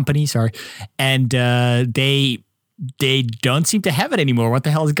ZCash company, sorry, and they don't seem to have it anymore. What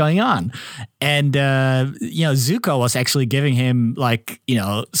the hell is going on? And Zuko was actually giving him like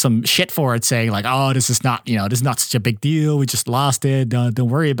some shit for it, saying like, oh, this is not such a big deal. We just lost it. Don't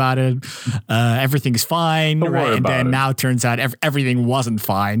worry about it. Everything's fine. Right? And then now it turns out everything wasn't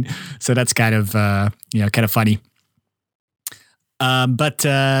fine. So that's kind of funny. So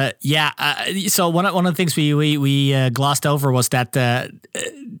one of the things we glossed over was that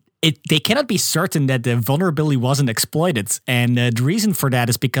they cannot be certain that the vulnerability wasn't exploited, and the reason for that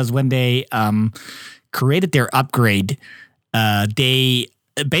is because when they created their upgrade, they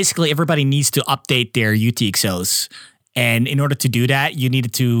basically everybody needs to update their UTXOs, and in order to do that, you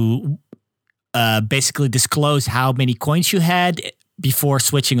needed to basically disclose how many coins you had before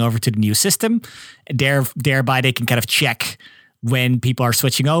switching over to the new system. Thereby, they can kind of check when people are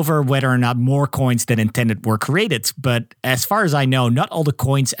switching over, whether or not more coins than intended were created. But as far as I know, not all the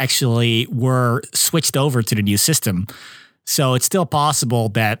coins actually were switched over to the new system. So it's still possible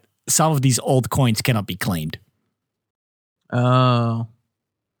that some of these old coins cannot be claimed. Oh.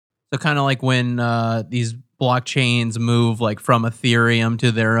 So kind of like when these blockchains move like from Ethereum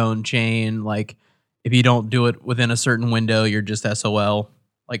to their own chain, like if you don't do it within a certain window, you're just SOL,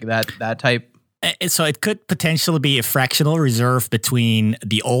 like that type. So it could potentially be a fractional reserve between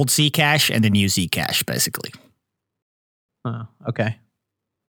the old ZCash and the new ZCash, basically. Oh, okay.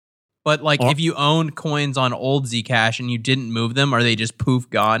 But like if you own coins on old ZCash and you didn't move them, are they just poof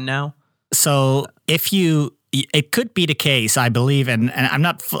gone now? So it could be the case, I believe, and I'm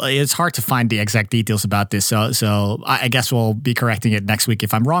not, it's hard to find the exact details about this. So I guess we'll be correcting it next week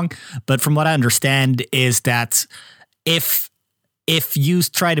if I'm wrong. But from what I understand is that if you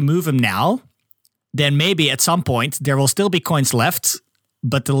try to move them now, then maybe at some point there will still be coins left,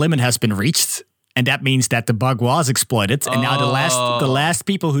 but the limit has been reached, and that means that the bug was exploited, and now the last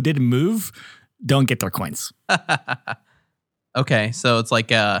people who didn't move don't get their coins. Okay, so it's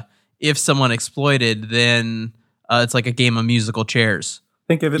like if someone exploited, then it's like a game of musical chairs.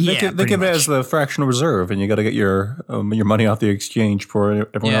 Think of it. Think of it as the fractional reserve, and you got to get your money off the exchange before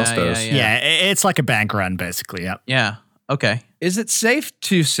everyone else does. Yeah, it's like a bank run, basically. Yeah. Yeah. Okay. Is it safe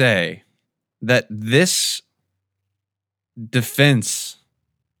to say that this defense,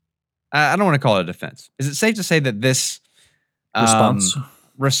 I don't want to call it a defense. Is it safe to say that this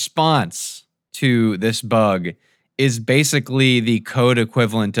response to this bug is basically the code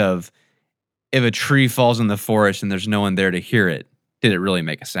equivalent of if a tree falls in the forest and there's no one there to hear it, did it really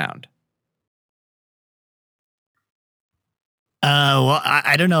make a sound? Well,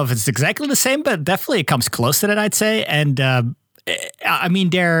 I don't know if it's exactly the same, but definitely it comes close to that, I'd say. And I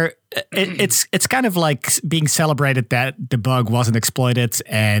mean, it's kind of like being celebrated that the bug wasn't exploited,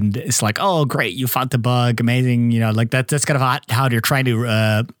 and it's like, oh, great, you found the bug, amazing, like that's kind of how they're trying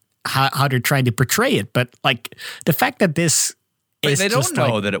to how they're trying to portray it. But like the fact that this is they don't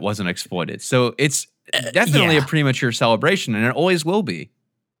know that it wasn't exploited, so it's definitely a premature celebration, and it always will be.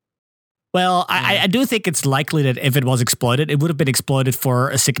 Well, I do think it's likely that if it was exploited, it would have been exploited for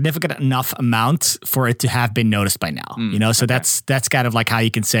a significant enough amount for it to have been noticed by now. So that's kind of like how you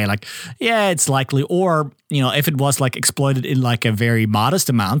can say like, yeah, it's likely. Or, if it was like exploited in like a very modest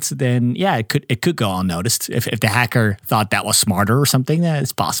amount, then yeah, it could go unnoticed. If the hacker thought that was smarter or something, then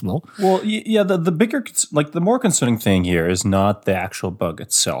it's possible. Well, yeah, the bigger, like the more concerning thing here is not the actual bug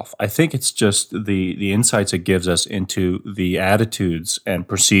itself. I think it's just the insights it gives us into the attitudes and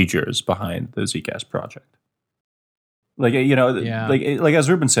procedures behind the ZCash project. Like, like as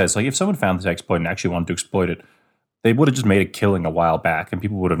Ruben says, like if someone found this exploit and actually wanted to exploit it, they would have just made a killing a while back, and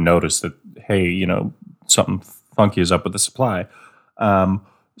people would have noticed that, hey, something funky is up with the supply.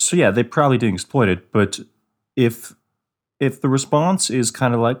 So yeah, they probably didn't exploit it. But if the response is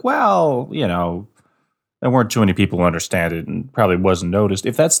kind of like, well, there weren't too many people who understand it and probably wasn't noticed,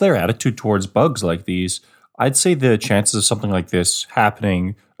 if that's their attitude towards bugs like these, I'd say the chances of something like this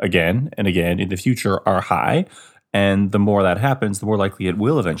happening again and again in the future are high. And the more that happens, the more likely it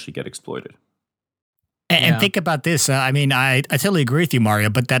will eventually get exploited. And think about this. I mean, I totally agree with you, Mario,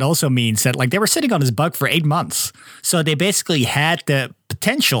 but that also means that like they were sitting on this bug for 8 months. So they basically had the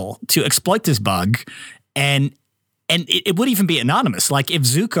potential to exploit this bug, and it would even be anonymous. Like if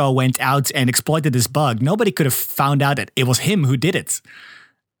Zuko went out and exploited this bug, nobody could have found out that it was him who did it.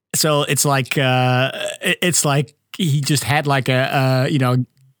 So it's like he just had like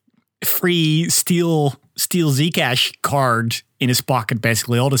free steal ZCash card in his pocket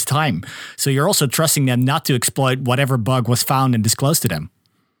basically all this time. So you're also trusting them not to exploit whatever bug was found and disclosed to them.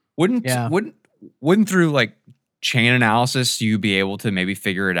 Wouldn't through like chain analysis you be able to maybe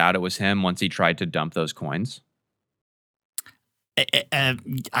figure it out it was him once he tried to dump those coins?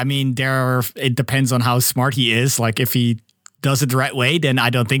 I mean, it depends on how smart he is. Like if he does it the right way, then I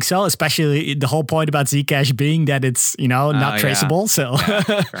don't think so. Especially the whole point about Zcash being that it's, not traceable. So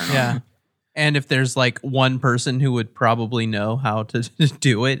yeah. And if there's like one person who would probably know how to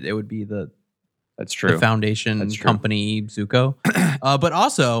do it, it would be that's true. The foundation company Zuko. But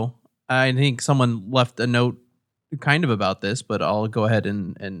also, I think someone left a note kind of about this, but I'll go ahead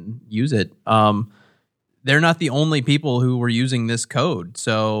and use it. They're not the only people who were using this code.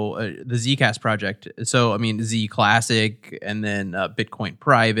 So the Zcash project. So, I mean, Z Classic and then Bitcoin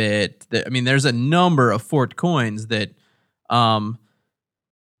Private. There's a number of forked coins that, I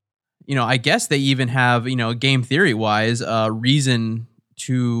guess they even have, game theory wise, reason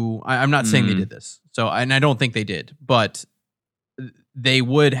to, I'm not saying they did this. So, and I don't think they did, but they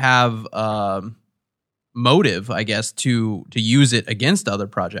would have motive, I guess, to use it against other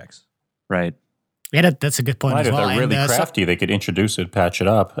projects. Right. Yeah, that's a good point as well. If they're really crafty, they could introduce it, patch it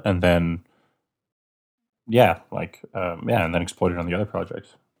up, and then, and then exploit it on the other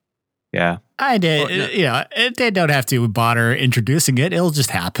projects. Yeah. They don't have to bother introducing it. It'll just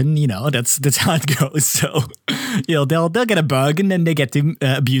happen. That's how it goes. So, they'll get a bug and then they get to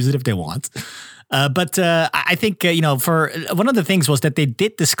abuse it if they want. But I think, for one of the things was that they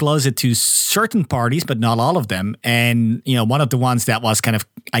did disclose it to certain parties, but not all of them. And, one of the ones that was kind of,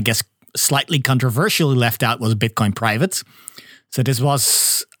 I guess, slightly controversially left out was Bitcoin Private. So this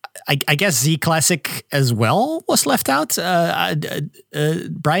was, I guess, Z Classic as well was left out.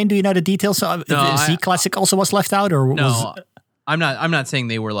 Brian, do you know the details? No, Z Classic also was left out, or no? Was, I'm not saying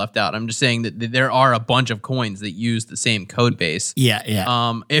they were left out. I'm just saying that there are a bunch of coins that use the same code base. Yeah.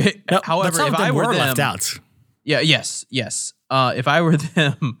 However, if I were them, left out. Yeah. Yes. If I were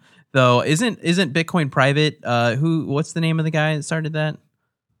them, though, isn't Bitcoin Private? What's the name of the guy that started that?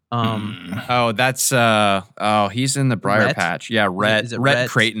 That's he's in the Briar Patch. Yeah, Rhett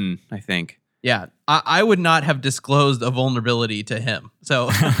Creighton, I think. Yeah, I would not have disclosed a vulnerability to him. So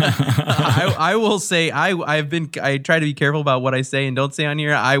I will say I try to be careful about what I say and don't say on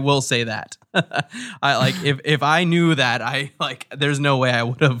here. I will say that. If I knew that, there's no way I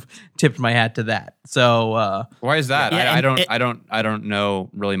would have tipped my hat to that. So why is that? Yeah, I don't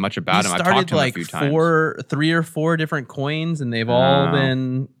know really much about him. I've talked to him a few times. 3 or 4 different coins, and they've all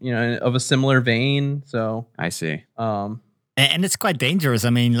been of a similar vein. So I see. And it's quite dangerous. I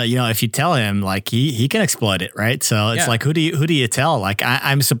mean, if you tell him, he can exploit it, right? So it's who do you tell?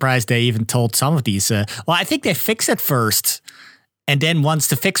 I'm surprised they even told some of these. I think they fixed it first, and then once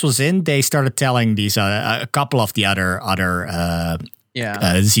the fix was in, they started telling these a couple of the other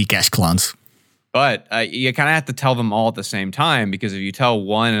Zcash clones. But you kind of have to tell them all at the same time, because if you tell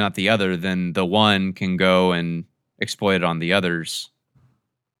one and not the other, then the one can go and exploit it on the others.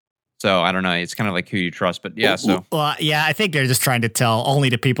 So I don't know. It's kind of like who you trust, but yeah. So I think they're just trying to tell only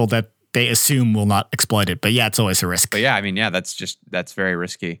the people that they assume will not exploit it. But yeah, it's always a risk. But yeah, that's very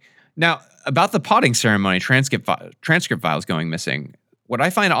risky. Now about the potting ceremony transcript files going missing. What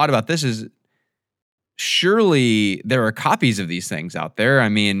I find odd about this is surely there are copies of these things out there. I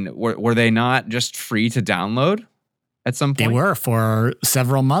mean, were they not just free to download at some point? They were for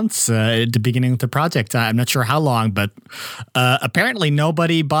several months at the beginning of the project. I'm not sure how long, but apparently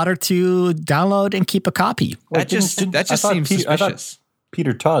nobody bothered to download and keep a copy. That just seems suspicious. I thought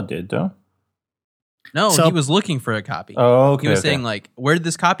Peter Todd did, though. No, he was looking for a copy. Oh, okay. He was saying, where did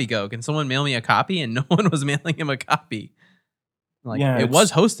this copy go? Can someone mail me a copy? And no one was mailing him a copy. It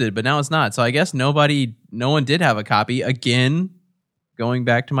was hosted, but now it's not. So I guess no one did have a copy. Again, going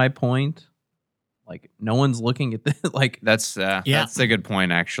back to my point, no one's looking at this. That's a good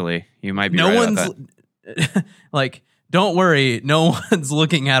point. Actually, you might be no right about that. Don't worry, no one's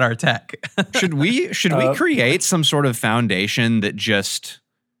looking at our tech. Should we create some sort of foundation that just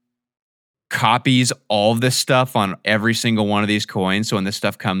copies all of this stuff on every single one of these coins? So when this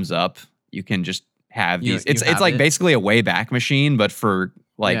stuff comes up, you can just have these. It's basically a Wayback Machine, but for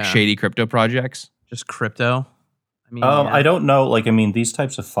shady crypto projects. Just crypto. I don't know. These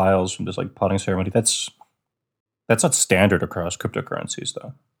types of files from this potting ceremony, that's not standard across cryptocurrencies,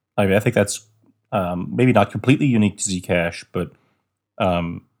 though. I think that's maybe not completely unique to Zcash, but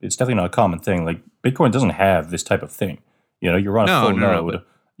it's definitely not a common thing. Bitcoin doesn't have this type of thing. You run a full node,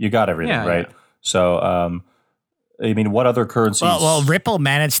 you got everything, right? Yeah. So I mean, what other currencies? Well, Ripple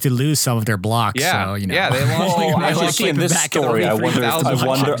managed to lose some of their blocks. Yeah, so, you know. yeah, they lost. Oh, They actually, lost see, in this back at story, I only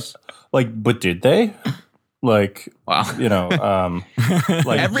wonder. 3,000 Like, but did they? Like, Wow. you know,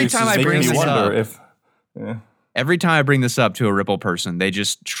 like Every this time is I making bring me this wonder up- if. Every time I bring this up to a Ripple person, they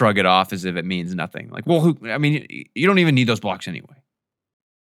just shrug it off as if it means nothing. Like, well, I mean, you don't even need those blocks anyway.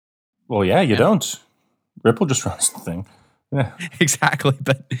 Well, yeah, you don't. Ripple just runs the thing. Yeah, Exactly,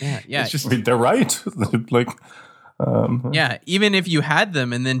 but Yeah. it's just I mean, they're right. Like, Yeah, even if you had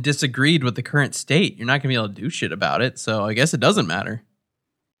them and then disagreed with the current state, you're not going to be able to do shit about it. So I guess it doesn't matter.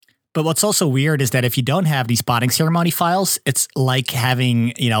 But what's also weird is that if you don't have these spotting ceremony files, it's like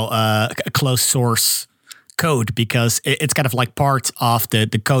having, a closed source code, because it's kind of like part of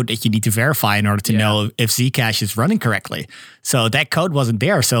the code that you need to verify in order to know if ZCash is running correctly. So that code wasn't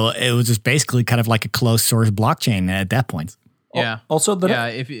there. So it was just basically kind of like a closed source blockchain at that point. Yeah. also,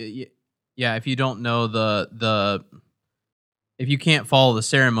 If you don't know if you can't follow the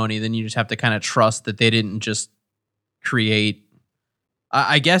ceremony, then you just have to kind of trust that they didn't just create.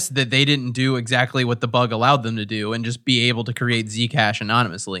 I guess that they didn't do exactly what the bug allowed them to do and just be able to create Zcash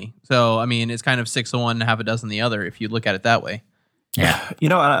anonymously. So, I mean, it's kind of 6 of one and half a dozen the other if you look at it that way. Yeah.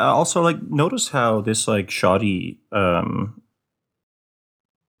 I also notice how this shoddy,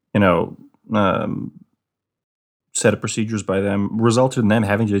 set of procedures by them resulted in them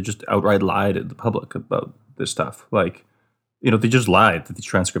having to just outright lie to the public about this stuff. Like, they just lied that these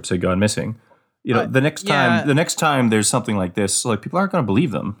transcripts had gone missing. The next time there's something like this, like, people aren't going to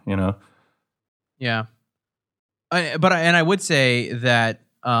believe them. Yeah. I would say that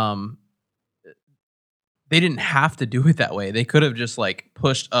they didn't have to do it that way. They could have just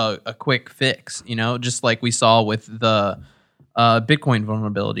pushed a quick fix, just like we saw with the Bitcoin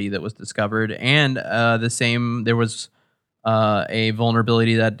vulnerability that was discovered, and there was a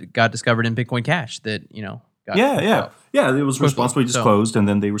vulnerability that got discovered in Bitcoin Cash that it was responsibly disclosed, and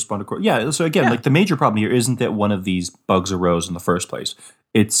then they responded. So again, the major problem here isn't that one of these bugs arose in the first place.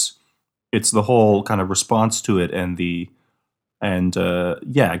 It's the whole kind of response to it, and kind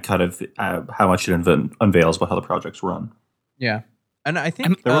of how much it unveils about how the projects run. Yeah, and I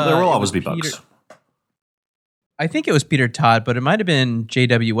think there will always be bugs. I think it was Peter Todd, but it might have been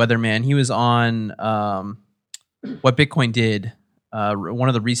JW Weatherman. He was on What Bitcoin Did, one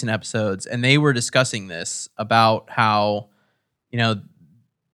of the recent episodes, and they were discussing this about how,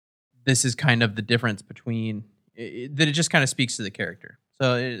 this is kind of the difference between that it just kind of speaks to the character.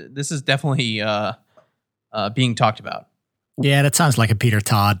 So this is definitely being talked about. Yeah, that sounds like a Peter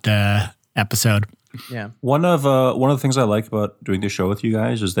Todd episode. Yeah. One of the things I like about doing this show with you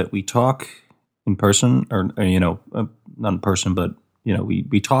guys is that we talk in person, or not in person, but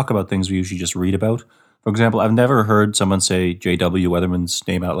we talk about things we usually just read about. For example, I've never heard someone say J.W. Weatherman's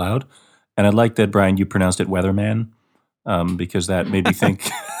name out loud, and I like that, Brian, you pronounced it Weatherman, because that made me think.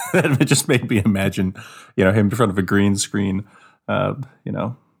 That just made me imagine, him in front of a green screen,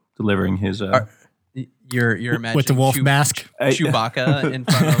 delivering his. You're imagining with the wolf mask, Chewbacca in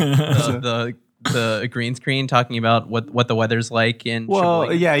front of the green screen, talking about what the weather's like in.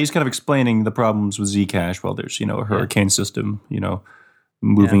 Well, yeah, he's kind of explaining the problems with Zcash while there's a hurricane system,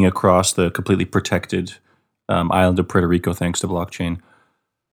 moving across the completely protected island of Puerto Rico thanks to blockchain.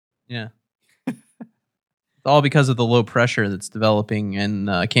 Yeah. It's all because of the low pressure that's developing in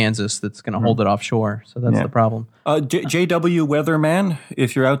Kansas that's going to hold it offshore. So that's the problem. JW Weatherman,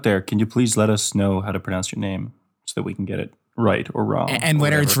 if you're out there, can you please let us know how to pronounce your name so that we can get it right or wrong? And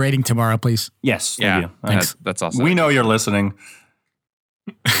whether it's rating tomorrow, please. Yes. Yeah. Thank you. That's awesome. We know you're listening.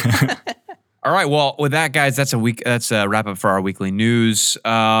 All right. Well, with that, guys, that's a wrap up for our weekly news.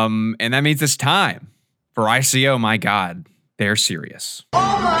 And that means it's time for ICO. My God, they're serious.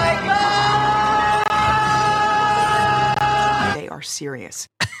 Oh my God! They are serious.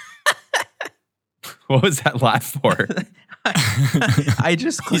 What was that laugh for? I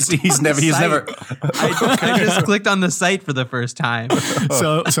just clicked he's never. I just clicked on the site for the first time.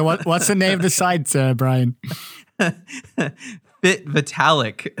 So what's the name of the site, Brian?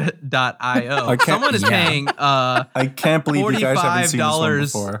 Fitvitalik.io. Someone is paying I can't believe you guys haven't seen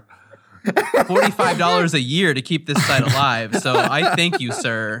this one before. $45 a year to keep this site alive. So I thank you,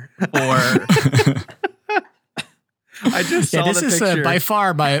 sir, for. I just saw this the is picture. by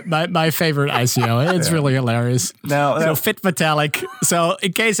far my favorite ICO. It's really hilarious. Now, Fit Vitalik. So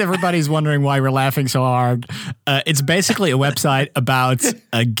in case everybody's wondering why we're laughing so hard, it's basically a website about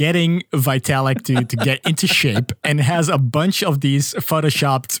getting Vitalik to get into shape, and has a bunch of these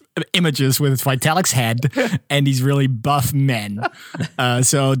photoshopped images with Vitalik's head and these really buff men.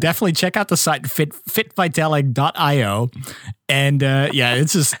 So definitely check out the site fitvitalik.io. And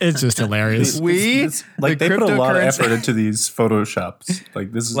it's just hilarious. Like they put a lot of effort into these photoshops.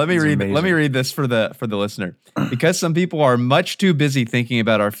 Like this is Let me read this for the listener. Because some people are much too busy thinking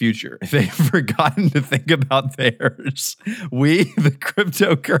about our future, they've forgotten to think about theirs. We, the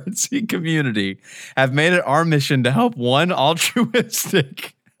cryptocurrency community, have made it our mission to help one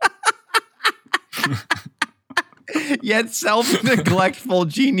altruistic yet self-neglectful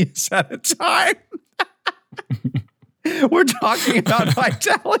genius at a time. We're talking about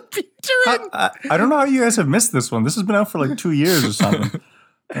Vitalik Buterin. I don't know how you guys have missed this one. This has been out for like 2 years or something.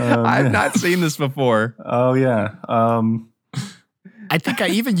 I've not seen this before. Oh yeah. I think I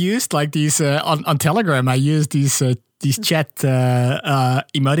even used like these on Telegram. I used these chat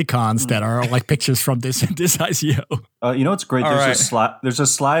emoticons that are like pictures from this ICO. You know what's great? There's a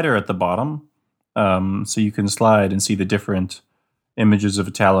slider at the bottom, so you can slide and see the different images of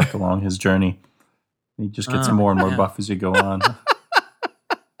Vitalik along his journey. He just gets more and more buff as you go on.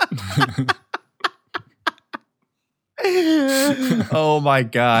 Oh my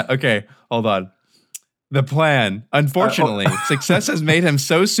God. Okay, hold on. The plan. Unfortunately, success has made him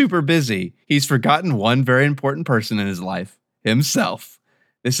so super busy, he's forgotten one very important person in his life, himself.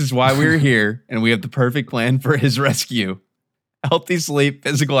 This is why we're here, and we have the perfect plan for his rescue. Healthy sleep,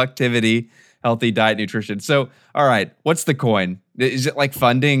 physical activity, healthy diet, nutrition. So, all right, what's the coin? Is it like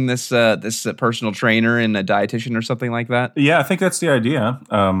funding this personal trainer and a dietitian or something like that? Yeah, I think that's the idea.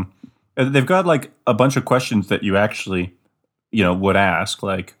 They've got like a bunch of questions that you actually, would ask.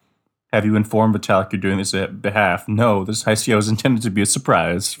 Like, have you informed Vitalik you're doing this at behalf? No, this ICO is intended to be a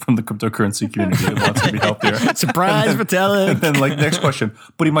surprise from the cryptocurrency community that wants to be healthier. Surprise, Vitalik. And then like next question,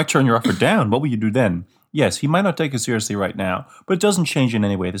 but he might turn your offer down. What will you do then? Yes, he might not take it seriously right now, but it doesn't change in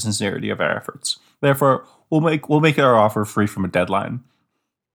any way the sincerity of our efforts. Therefore, we'll make our offer free from a deadline.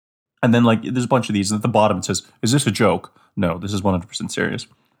 And then like there's a bunch of these, and at the bottom it says, "Is this a joke?" No, this is 100% serious.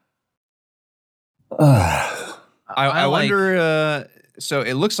 I wonder. So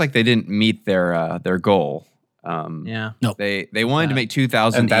it looks like they didn't meet their goal. No. They wanted to make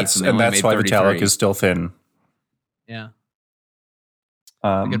 2,000, and that's why Vitalik is still thin. Yeah.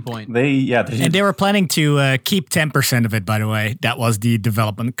 Good point. And they were planning to keep 10% of it, by the way. That was the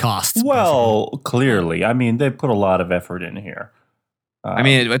development cost. Well, clearly. I mean, they put a lot of effort in here.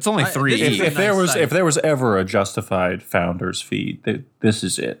 It's only 3 ETH. If there was ever a justified founder's fee, this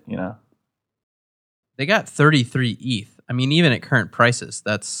is it, They got 33 ETH. I mean, even at current prices,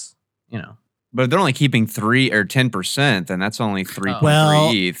 that's, But if they're only keeping 3 or 10%, then that's only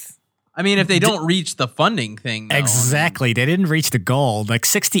 3.3 ETH. I mean, if they don't reach the funding thing, though, exactly, they didn't reach the goal. Like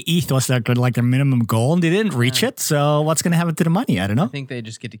 60 ETH was their minimum goal, and they didn't reach it. So what's going to happen to the money? I don't know. I think they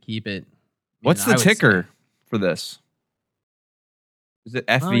just get to keep it. What's the ticker for this? Is it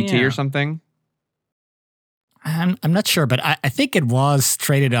FVT or something? I'm not sure, but I think it was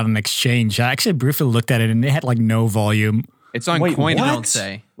traded on an exchange. I actually briefly looked at it, and it had like no volume. It's on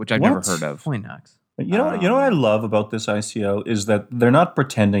CoinNox, which I've never heard of. CoinNox. You know what I love about this ICO is that they're not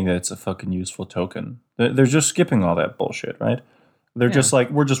pretending that it's a fucking useful token. They're just skipping all that bullshit, right? They're just like,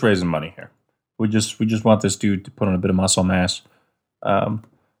 we're just raising money here. We just want this dude to put on a bit of muscle mass. We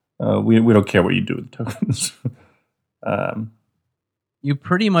don't care what you do with the tokens. You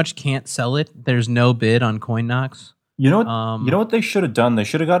pretty much can't sell it. There's no bid on CoinNox. You know what they should have done? They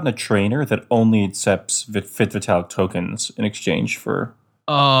should have gotten a trainer that only accepts Fit Vitalik tokens in exchange for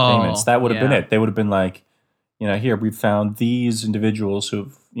payments. That would have been it. They would have been like, here we found these individuals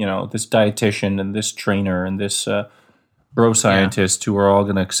who've, this dietitian and this trainer and this bro scientist who are all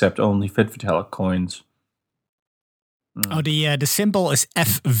going to accept only Fit Vitalik coins. Oh, the symbol is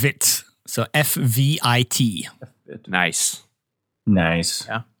FVIT, so FVIT. Nice.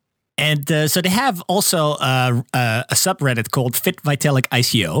 Yeah. And so they have also a subreddit called Fit Vitalik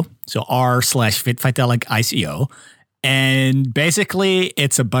ICO, so r/Fit Vitalik ICO. And basically,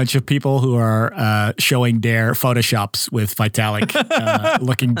 it's a bunch of people who are showing their Photoshops with Vitalik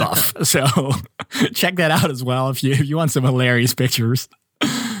looking buff. So check that out as well if you want some hilarious pictures.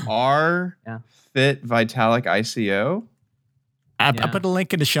 Fit Vitalik ICO? I put a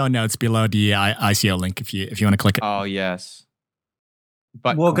link in the show notes below the ICO link if you want to click it. Oh, yes.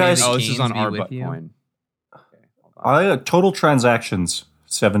 But guys, this is on our Bitcoin. Total transactions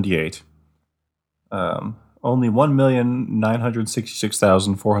 78. Only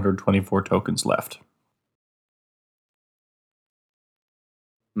 1,966,424 tokens left.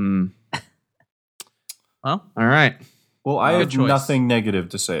 Well, all right. Well, I have nothing negative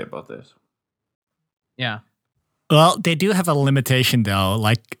to say about this. Yeah. Well, they do have a limitation though.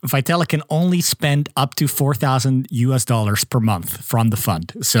 Like Vitalik can only spend up to $4,000 per month from the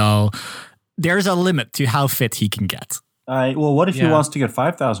fund. So there's a limit to how fit he can get. Well, what if he Yeah. wants to get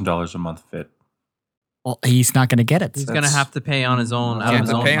 $5,000 a month fit? Well, he's not going to get it. He's going to have to pay on his own. Out Yeah, of his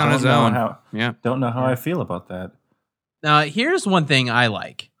to own pay on pocket. his own. Don't know how I feel about that. Now, here's one thing I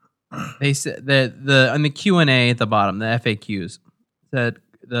like. They said that on the Q&A at the bottom, the FAQs, that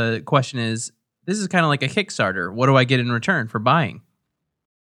the question is, this is kind of like a Kickstarter. What do I get in return for buying?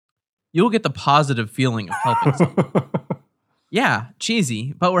 You'll get the positive feeling of helping someone. Yeah,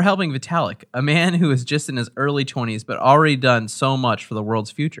 cheesy, but we're helping Vitalik, a man who is just in his early 20s but already done so much for the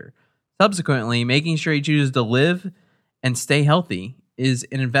world's future. Subsequently, making sure he chooses to live and stay healthy is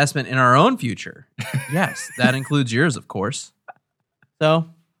an investment in our own future. Yes, that includes yours, of course. So,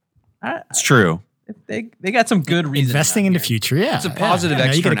 It's true. they got some good reasons. Investing in the future, yeah. It's a positive You got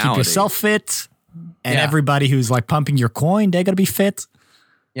to keep externality. yourself fit, and Yeah. everybody who's like pumping your coin, they got to be fit.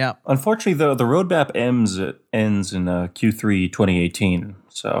 Yeah. Unfortunately, the roadmap ends in Q3 2018.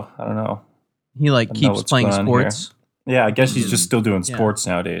 So I don't know. He like I know keeps what's playing going on sports. Yeah, I guess he's just still doing Yeah. sports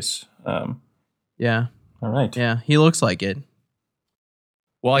nowadays. Yeah. All right. Yeah. He looks like it.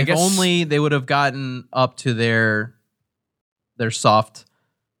 Well, I If guess only they would have gotten up to their soft,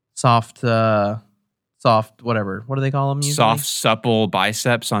 whatever. What do they call them? Usually? soft, supple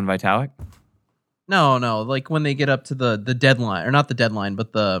biceps on Vitalik. No. Like when they get up to the deadline, or not the deadline,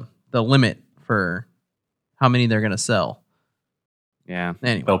 but the limit for how many they're gonna sell. Yeah.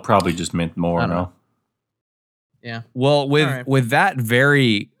 Anyway. They'll probably just mint more. I don't No. know. Yeah. Well, with All right. with that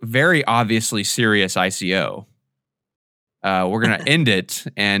very, very obviously serious ICO, we're gonna end it,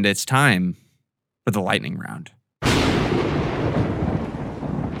 and it's time for the lightning round.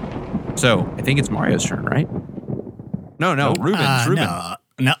 So I think it's Mario's turn, right? No, Ruben's. Ruben.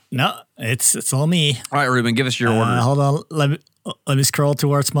 No, it's all me. All right, Ruben, give us your order. Hold on, let me scroll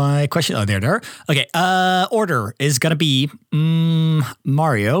towards my question. Oh, there. Okay, order is gonna be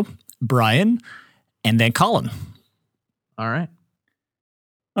Mario, Brian, and then Colin. All right.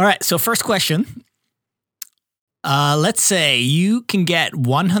 All right, so first question. Let's say you can get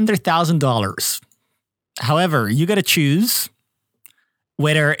 $100,000. However, you got to choose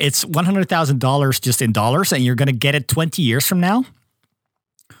whether it's $100,000 just in dollars and you're going to get it 20 years from now,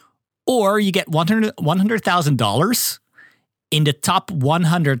 or you get $100,000 in the top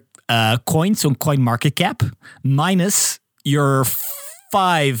 100 coins on CoinMarketCap minus your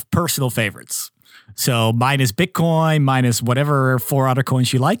 5 personal favorites. So minus Bitcoin, minus whatever 4 other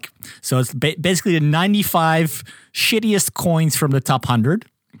coins you like. So it's basically the 95 shittiest coins from the top 100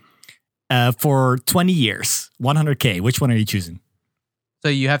 for 20 years, 100K. Which one are you choosing? So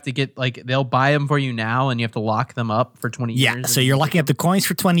you have to get they'll buy them for you now, and you have to lock them up for 20 years. Yeah, so you're locking up the coins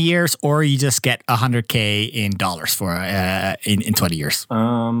for 20 years, or you just get 100K in dollars for in 20 years. Okay.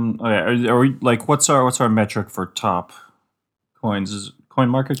 Are we like what's our metric for top coins? Is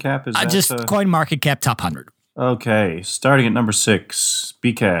CoinMarketCap? Is that Just CoinMarketCap top 100. Okay, starting at number 6,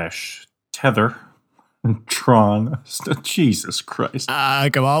 Bcash, Tether, Tron. Jesus Christ! Come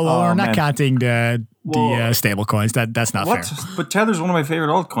on, well, Oh, we're not man. counting the Well, stable coins. That's not what? fair. But Tether's one of my favorite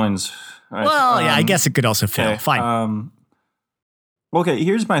altcoins. All right, Well, yeah, I guess it could also fail. okay, Fine. Okay,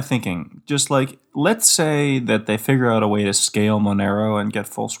 here's my thinking. Just like, let's say that they figure out a way to scale Monero and get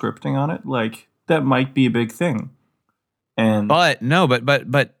full scripting on it. Like, that might be a big thing. And But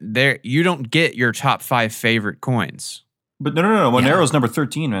there you don't get your top 5 favorite coins. but no. Monero's number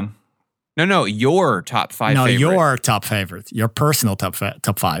 13, man. No, your top 5 No, favorite. your top favorite, your personal top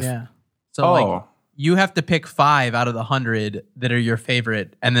 5. Yeah. So like Oh, you have to pick 5 out of the 100 that are your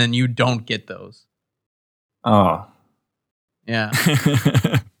favorite, and then you don't get those. oh. Yeah.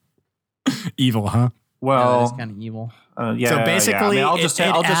 Evil, huh? Well, that's kind of evil. yeah. So yeah. basically, I'll just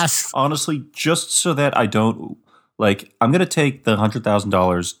it honestly, just so that I don't like, I'm gonna take the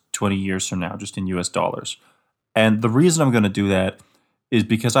 $100,000 20 years from now, just in US dollars. And the reason I'm gonna do that is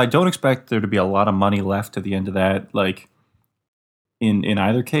because I don't expect there to be a lot of money left at the end of that, like in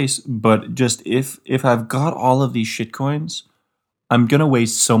either case. But just if I've got all of these shitcoins, I'm gonna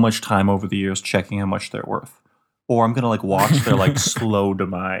waste so much time over the years checking how much they're worth. Or I'm gonna like watch their like slow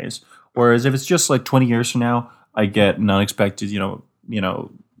demise. Whereas if it's just like 20 years from now, I get an unexpected,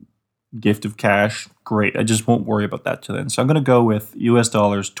 gift of cash. Great. I just won't worry about that till then. So I'm gonna go with US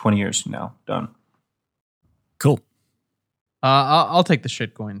dollars 20 years from now. Done. Cool. I'll take the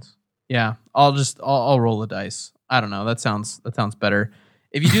shit coins. Yeah. I'll roll the dice. I don't know. That sounds better.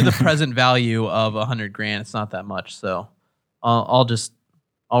 If you do the present value of $100,000, it's not that much. So I'll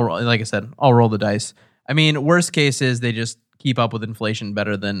roll, like I said, I'll roll the dice. I mean, worst case is they just keep up with inflation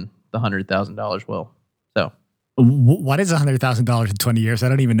better than the $100,000 will. So What is $100,000 in 20 years? I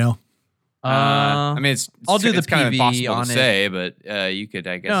don't even know. I mean, it's I'll do the it's kind of PV impossible on to it. say, but you could,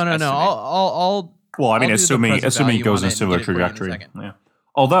 I guess. No. estimate. I'll Well, I mean, I'll do the assuming present it value goes on in a it and similar get it for you in a trajectory. second. Yeah.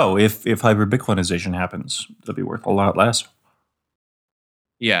 Although, if hyper Bitcoinization happens, it'll be worth a lot less.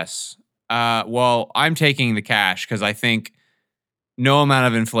 Yes. Well, I'm taking the cash because I think no amount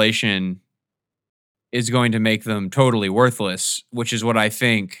of inflation is going to make them totally worthless, which is what I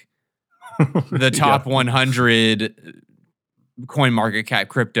think the top 100 coin market cap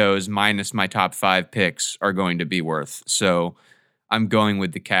cryptos minus my top 5 picks are going to be worth. So I'm going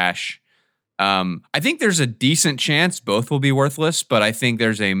with the cash. I think there's a decent chance both will be worthless, but I think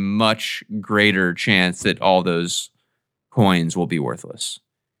there's a much greater chance that all those coins will be worthless.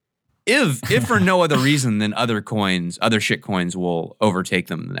 If for no other reason than other shit coins will overtake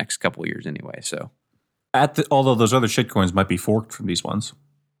them in the next couple of years anyway. So, Although those other shit coins might be forked from these ones.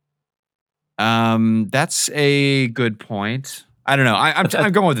 that's a good point. I don't know.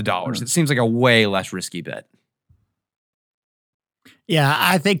 I'm going with the dollars. It seems like a way less risky bet. Yeah,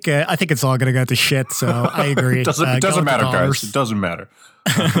 I think it's all gonna go to shit. So I agree. It doesn't Go with matter, the guys. dollars. It doesn't matter.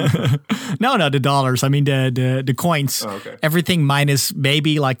 No, the dollars. I mean the coins. Oh, okay. Everything minus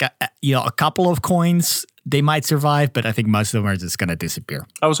maybe like a couple of coins. They might survive, but I think most of them are just gonna disappear.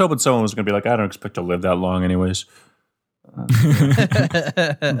 I was hoping someone was going to be like, I don't expect to live that long anyways.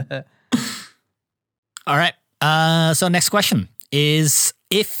 All right. So next question is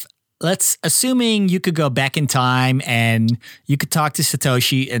assuming you could go back in time and you could talk to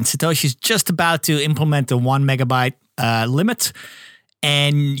Satoshi, and Satoshi's just about to implement the 1 megabyte limit,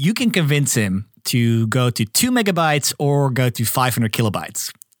 and you can convince him to go to 2 megabytes or go to 500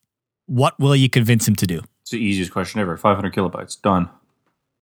 kilobytes. What will you convince him to do? It's the easiest question ever. 500 kilobytes. Done.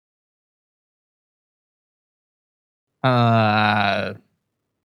 I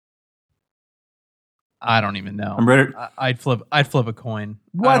don't even know. I'm ready. I'd flip a coin.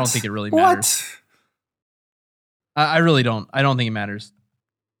 I don't think it really matters. I really don't. I don't think it matters.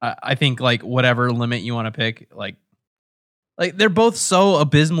 I think like whatever limit you want to pick, like they're both so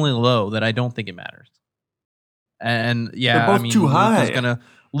abysmally low that I don't think it matters. And yeah, They're both I mean, too high.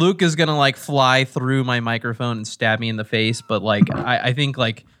 Luke is gonna like fly through my microphone and stab me in the face. But like, I think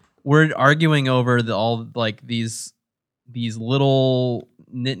like we're arguing over all like these little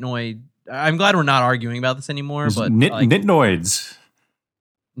nitnoid. I'm glad we're not arguing about this anymore. But nitnoids.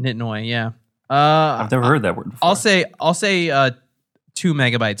 Nitnoid, yeah. I've never heard that word before. I'll say 2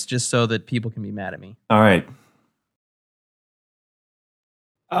 megabytes just so that people can be mad at me. All right.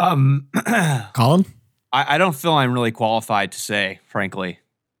 Colin? I don't feel I'm really qualified to say, frankly.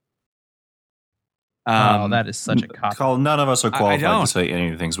 That is such a cop. Colin, none of us are qualified to say any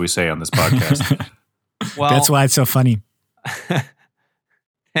of the things we say on this podcast. Well, That's why it's so funny.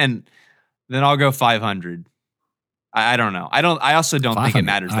 And then I'll go 500. I don't know. I also don't think it 500.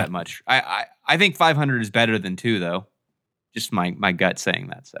 matters that much. I think 500 is better than 2 though. Just my gut saying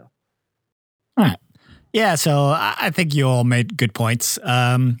that. So. All right. Yeah, so I think you all made good points.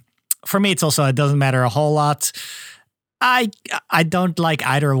 For me, it doesn't matter a whole lot. I don't like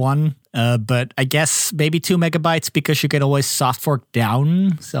either one, but I guess maybe 2 megabytes because you can always soft fork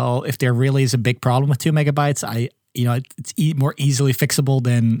down. So if there really is a big problem with 2 megabytes, it's more easily fixable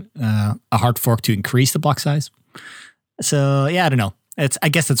than a hard fork to increase the block size. So yeah, I don't know. I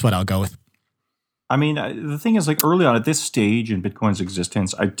guess that's what I'll go with. I mean, the thing is, like early on at this stage in Bitcoin's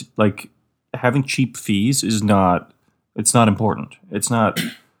existence, having cheap fees it's not important. It's not,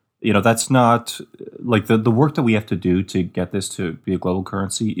 that's not like the work that we have to do to get this to be a global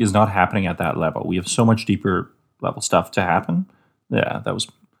currency is not happening at that level. We have so much deeper level stuff to happen. Yeah, that was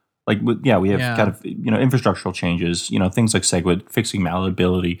we have kind of, infrastructural changes, things like SegWit, fixing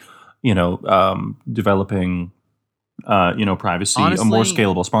malleability, developing, privacy, Honestly, a more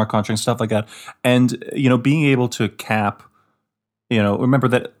scalable smart contract, stuff like that. And, being able to cap, remember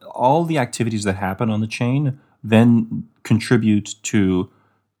that all the activities that happen on the chain then contribute to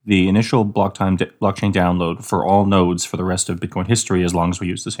the initial blockchain download for all nodes for the rest of Bitcoin history, as long as we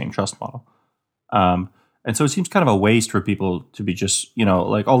use the same trust model. And so it seems kind of a waste for people to be just,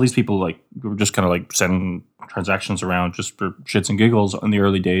 all these people were just kind of sending transactions around just for shits and giggles in the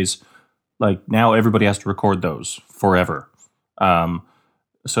early days. Like now everybody has to record those forever.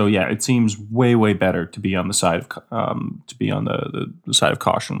 So yeah, it seems way, way better to be on the side of the side of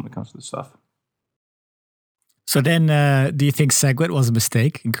caution when it comes to this stuff. So then, do you think SegWit was a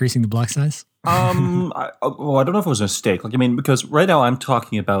mistake, increasing the block size? I don't know if it was a mistake. Because right now I'm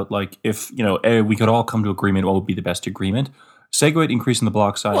talking about if we could all come to agreement, what would be the best agreement? SegWit increasing the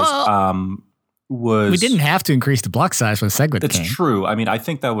block size was. We didn't have to increase the block size when SegWit That's came. true. I mean, I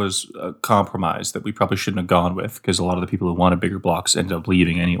think that was a compromise that we probably shouldn't have gone with because a lot of the people who wanted bigger blocks ended up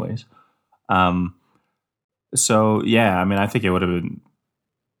leaving anyways. So yeah, I mean, I think it would have been.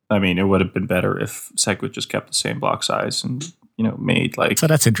 I mean, it would have been better if SegWit just kept the same block size and, made like... So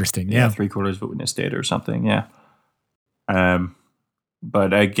that's interesting. Yeah. 3/4 of a witness data or something. Yeah.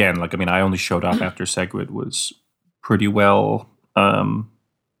 But again, like, I mean, I only showed up after SegWit was pretty well...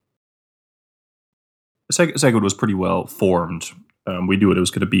 SegWit was pretty well formed. We knew what it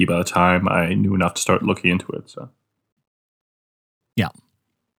was going to be by the time I knew enough to start looking into it. So, yeah.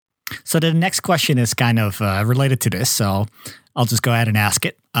 So the next question is kind of related to this. So I'll just go ahead and ask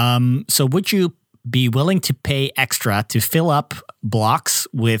it. So would you be willing to pay extra to fill up blocks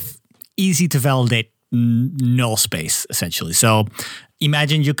with easy to validate null space, essentially? So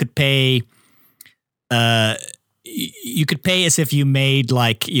imagine you could pay... you could pay as if you made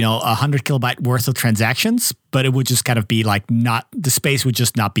 100 kilobyte worth of transactions, but it would just kind of be the space would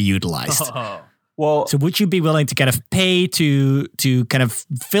just not be utilized. Oh. well, So would you be willing to kind of pay to kind of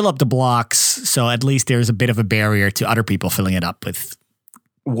fill up the blocks so at least there's a bit of a barrier to other people filling it up with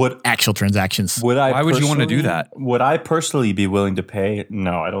actual transactions? Why would you want to do that? Would I personally be willing to pay?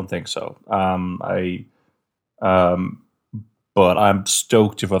 No, I don't think so. But I'm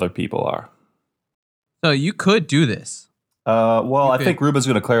stoked if other people are. So you could do this. I think Ruben's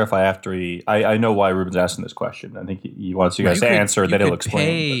going to clarify after I know why Ruben's asking this question. I think he wants you guys to answer, then he'll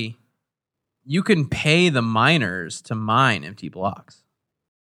explain. You can pay the miners to mine empty blocks.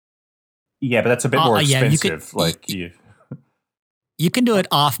 Yeah, but that's a bit more expensive. You can do it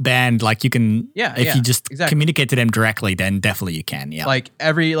off band, you can. If you just communicate to them directly, then definitely you can. Yeah.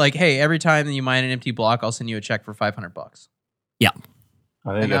 Every time that you mine an empty block, I'll send you a check for $500. Yeah.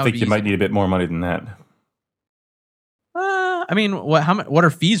 I think you might need a bit more money than that. I mean, what are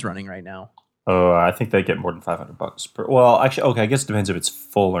fees running right now? Oh, I think they get more than $500 per. Well, actually, okay. I guess it depends if it's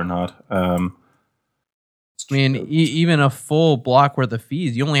full or not. Even a full block worth of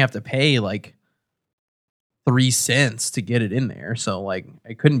fees, you only have to pay 3 cents to get it in there. So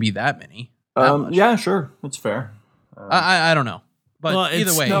it couldn't be that many. Yeah, sure, that's fair. I don't know, but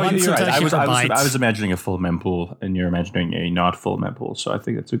either way, no, you're right. I was imagining a full mempool, and you're imagining a not full mempool. So I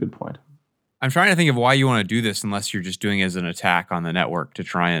think that's a good point. I'm trying to think of why you want to do this unless you're just doing it as an attack on the network to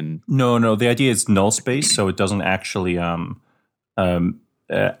try and... No. The idea is null space, so it doesn't actually add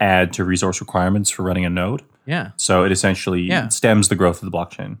to resource requirements for running a node. Yeah. So it essentially stems the growth of the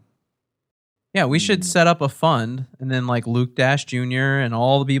blockchain. Yeah, we should set up a fund, and then Luke Dash Jr. and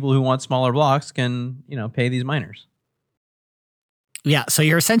all the people who want smaller blocks can, pay these miners. Yeah, so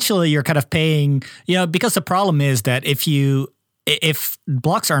you're kind of paying, because the problem is that if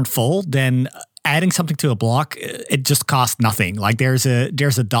blocks aren't full, then adding something to a block, it just costs nothing. There's a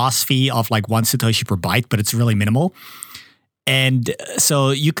DOS fee of 1 Satoshi per byte, but it's really minimal. And so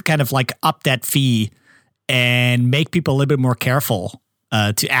you could kind of up that fee and make people a little bit more careful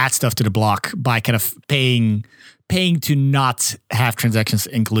to add stuff to the block by kind of paying to not have transactions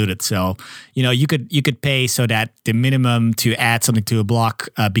included. So, you could pay so that the minimum to add something to a block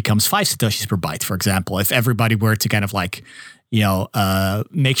becomes 5 Satoshis per byte, for example. If everybody were to kind of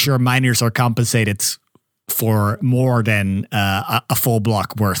make sure miners are compensated for more than a full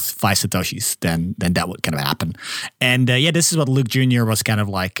block worth 5 Satoshis, then that would kind of happen. And this is what Luke Jr. was kind of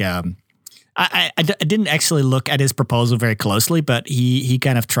I didn't actually look at his proposal very closely, but he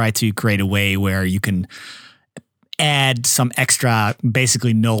kind of tried to create a way where you can add some extra,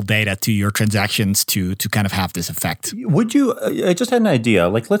 basically null data to your transactions to kind of have this effect. Would you, I just had an idea,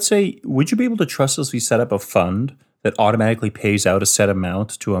 let's say, would you be able to trust us if we set up a fund that automatically pays out a set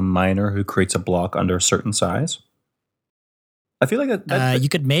amount to a miner who creates a block under a certain size? I feel like that you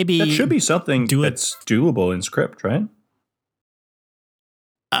could maybe that should be something that's doable in script, right?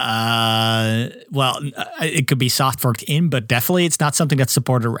 It could be soft forked in, but definitely it's not something that's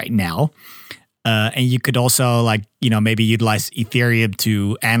supported right now. And you could also maybe utilize Ethereum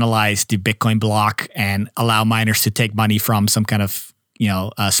to analyze the Bitcoin block and allow miners to take money from some kind of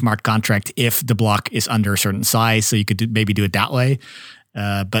a smart contract if the block is under a certain size. So you could maybe do it that way.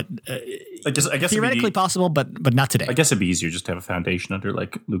 But I guess theoretically possible, but not today. I guess it'd be easier just to have a foundation under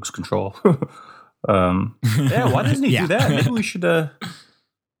Luke's control. Why doesn't he do that? Maybe we should.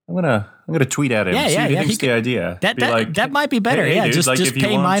 I'm gonna tweet at him. See if he thinks the idea. That might be better. Hey, dude, just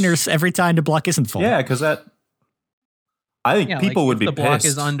pay miners every time the block isn't full. Yeah, because I think people would be pissed. The block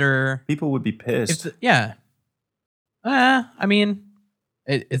is under. People would be pissed. I mean,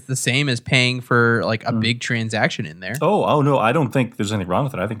 it's the same as paying for a big transaction in there. Oh no, I don't think there's anything wrong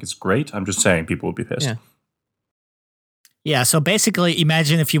with it. I think it's great. I'm just saying people would be pissed. Yeah. So basically,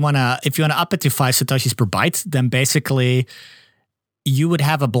 imagine if you wanna up it to 5 Satoshis per byte, then basically you would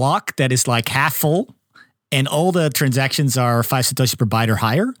have a block that is half full, and all the transactions are 5 Satoshis per byte or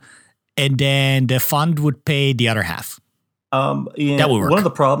higher, and then the fund would pay the other half. That will work. One of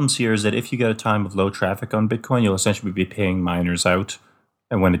the problems here is that if you get a time of low traffic on Bitcoin, you'll essentially be paying miners out,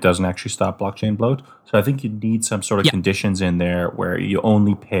 and when it doesn't actually stop blockchain bloat. So I think you need some sort of conditions in there where you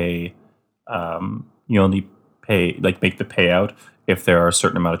only pay, make the payout if there are a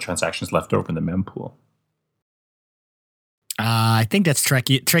certain amount of transactions left over in the mempool. I think that's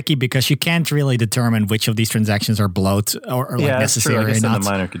tricky because you can't really determine which of these transactions are bloat or necessary true. I guess or not. The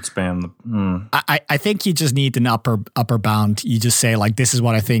miner could spam them. I think you just need an upper bound. You just say like, this is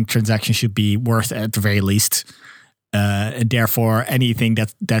what I think transactions should be worth at the very least. And therefore, anything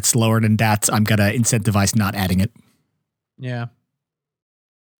that's lower than that, I'm gonna incentivize not adding it. Yeah.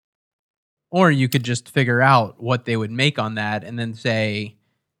 Or you could just figure out what they would make on that, and then say,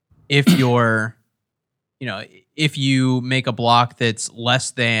 if you're, if you make a block that's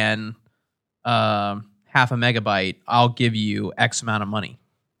less than half a megabyte, I'll give you X amount of money,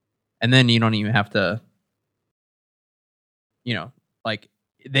 and then you don't even have to,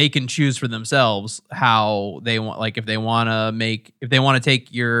 they can choose for themselves how they want. Like if they want to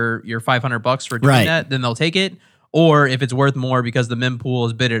take your $500 for doing that, then they'll take it. Or if it's worth more because the mempool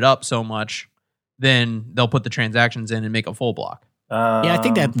has bid it up so much, then they'll put the transactions in and make a full block. I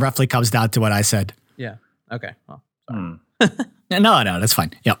think that roughly comes down to what I said. Yeah. Okay. Well, sorry. No, that's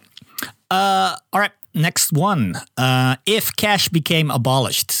fine. Yep. All right. Next one. If cash became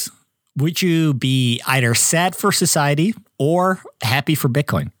abolished, would you be either sad for society or happy for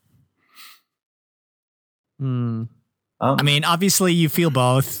Bitcoin? I mean, obviously you feel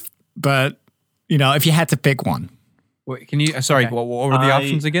both, but if you had to pick one. Wait, can you? Sorry, what were the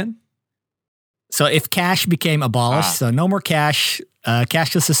options again? So if cash became abolished, so no more cash,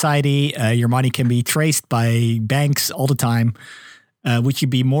 cashless society, your money can be traced by banks all the time. Would you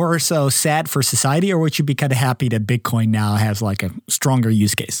be more so sad for society, or would you be kind of happy that Bitcoin now has like a stronger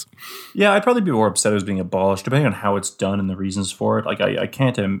use case? Yeah, I'd probably be more upset it was being abolished, depending on how it's done and the reasons for it. Like I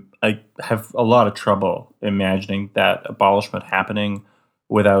have a lot of trouble imagining that abolishment happening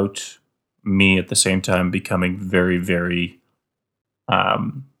without me at the same time becoming very, very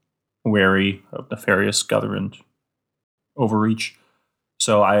wary of nefarious government overreach.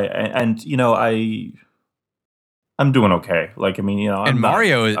 So I'm doing okay. Like, I mean, and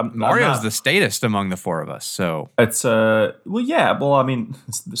Mario's the statist among the four of us. So it's I mean,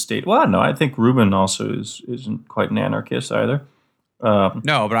 it's the state. Well, no, I think Ruben also isn't quite an anarchist either.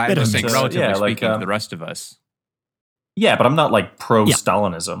 No, but I was saying relatively speaking to the rest of us. Yeah, but I'm not like pro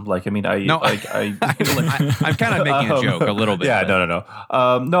Stalinism. Like, I mean, I'm kind of making a joke a little bit. Yeah, no.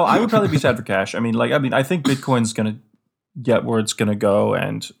 No, I would probably be sad for cash. I think Bitcoin's gonna get where it's gonna go,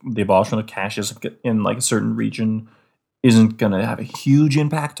 and the abolishment of cash in like a certain region isn't gonna have a huge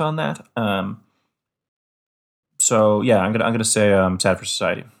impact on that. So yeah, I'm gonna say sad for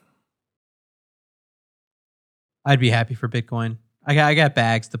society. I'd be happy for Bitcoin. I got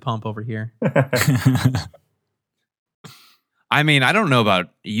bags to pump over here. I mean, I don't know about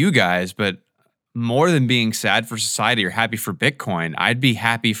you guys, but more than being sad for society or happy for Bitcoin, I'd be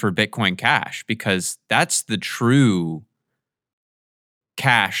happy for Bitcoin Cash, because that's the true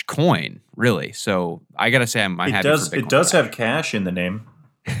cash coin, really. So I got to say I'm happy for Bitcoin. It does have cash in the name.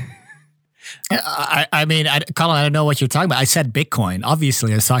 I mean, Colin, I don't know what you're talking about. I said Bitcoin.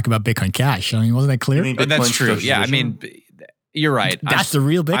 Obviously, I was talking about Bitcoin Cash. I mean, wasn't that clear? That's true. Yeah, I mean, you're right. That's the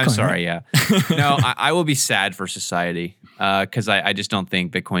real Bitcoin. I'm sorry, yeah. No, I will be sad for society because I just don't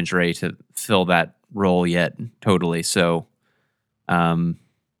think Bitcoin's ready to fill that role yet totally. So I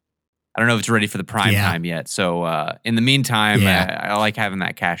don't know if it's ready for the prime time yet. So in the meantime, I like having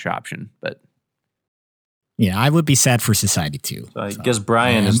that cash option. But yeah, I would be sad for society too. So I guess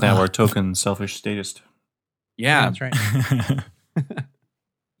Brian is now our token selfish statist. Yeah, that's right.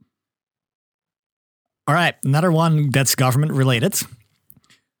 All right, another one that's government related.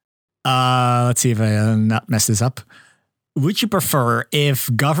 Let's see if I not mess this up. Would you prefer if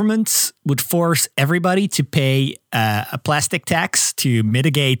governments would force everybody to pay a plastic tax to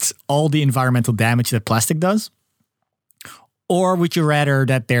mitigate all the environmental damage that plastic does? Or would you rather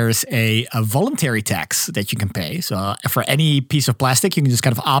that there's a voluntary tax that you can pay? So for any piece of plastic, you can just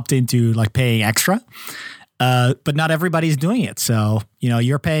kind of opt into like paying extra. But not everybody's doing it. So,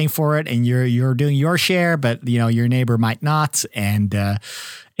 you're paying for it and you're doing your share, but your neighbor might not. And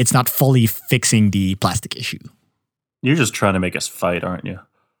it's not fully fixing the plastic issue. You're just trying to make us fight, aren't you?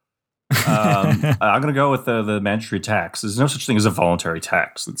 I'm going to go with the mandatory tax. There's no such thing as a voluntary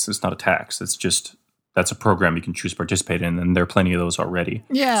tax. It's not a tax. That's a program you can choose to participate in, and there are plenty of those already.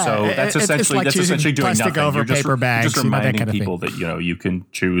 Yeah, so that's essentially doing nothing. Over paper bags, just reminding that kind of people thing. That you can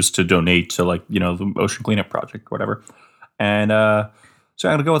choose to donate to the Ocean Cleanup Project, or whatever. And So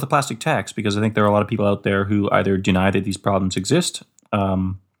I'm going to go with the plastic tax because I think there are a lot of people out there who either deny that these problems exist,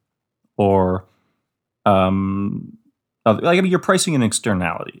 or you're pricing an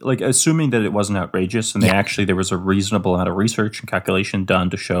externality, like assuming that it wasn't outrageous and there was a reasonable amount of research and calculation done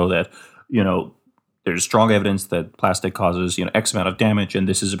to show that, there's strong evidence that plastic causes, X amount of damage, and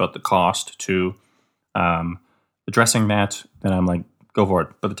this is about the cost to addressing that. Then I'm like, go for it.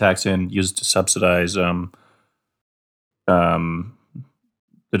 Put the tax in, use it to subsidize the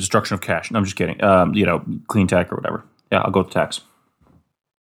destruction of cash. No, I'm just kidding. Clean tech or whatever. Yeah, I'll go with tax.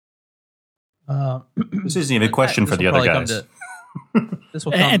 This isn't even a question for the other guys. This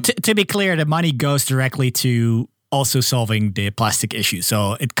will come. And to be clear, the money goes directly to also solving the plastic issue.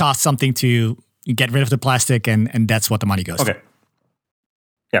 So it costs something to get rid of the plastic, and that's what the money goes to. Okay.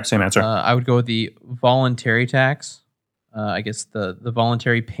 Yeah, same answer. I would go with the voluntary tax. I guess the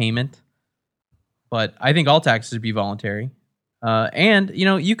voluntary payment. But I think all taxes should be voluntary. And,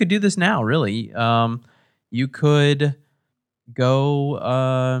 you could do this now, really. You could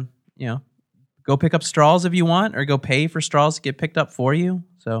go, go pick up straws if you want, or go pay for straws to get picked up for you.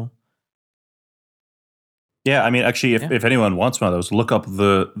 So, yeah, I mean, actually, if anyone wants one of those, look up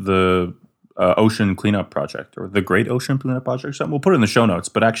the Ocean Cleanup Project or the Great Ocean Cleanup Project or something. We'll put it in the show notes.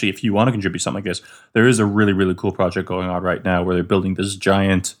 But actually, if you want to contribute something like this, there is a really, really cool project going on right now where they're building these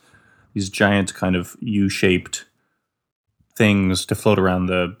giant kind of U-shaped things to float around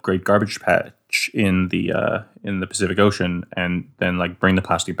the Great Garbage Patch in the Pacific Ocean, and then like bring the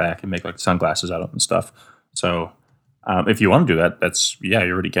plastic back and make like sunglasses out of it and stuff. So if you want to do that, you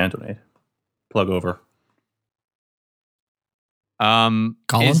already can donate. Plug over.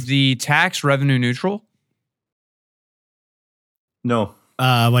 Is the tax revenue neutral? No.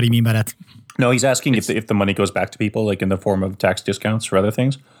 What do you mean by that? No, he's asking if the money goes back to people, like in the form of tax discounts or other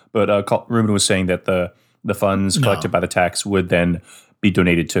things. But Ruben was saying that the funds collected by the tax would then be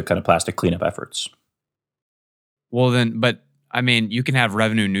donated to kind of plastic cleanup efforts. Well, then, but I mean, you can have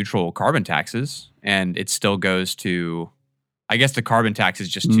revenue neutral carbon taxes, and it still goes to. I guess the carbon tax is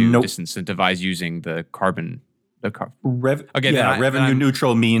just to disincentivize using the carbon. Revenue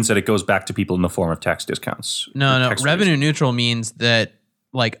neutral means that it goes back to people in the form of tax discounts. No. Revenue neutral means that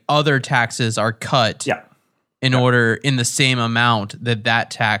like other taxes are cut in order in the same amount that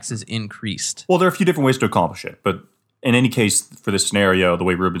tax is increased. Well, there are a few different ways to accomplish it, but in any case, for this scenario, the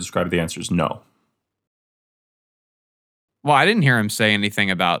way Ruben described the answer is no. Well, I didn't hear him say anything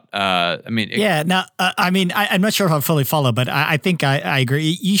about. I'm not sure if I fully follow, but I think I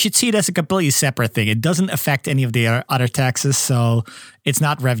agree. You should see it as a completely separate thing. It doesn't affect any of the other taxes, so it's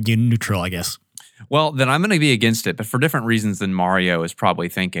not revenue neutral, I guess. Well, then I'm going to be against it, but for different reasons than Mario is probably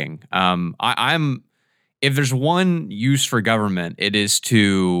thinking. I'm if there's one use for government, it is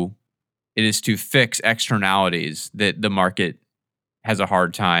to fix externalities that the market has a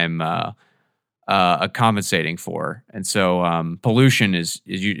hard time compensating for, and so pollution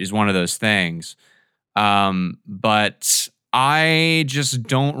is one of those things. But I just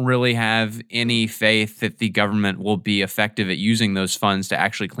don't really have any faith that the government will be effective at using those funds to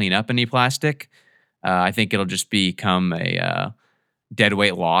actually clean up any plastic. I think it'll just become a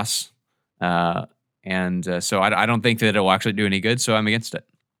deadweight loss, and so I don't think that it will actually do any good. So I'm against it.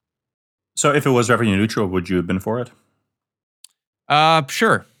 So if it was revenue neutral, would you have been for it?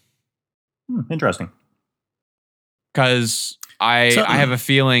 Sure. Interesting. Because I have a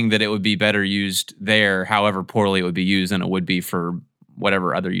feeling that it would be better used there, however poorly it would be used, than it would be for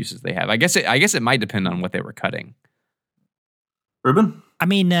whatever other uses they have. I guess it might depend on what they were cutting. Ruben? I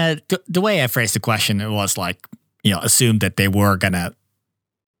mean, the way I phrased the question, it was like, assume that they were gonna,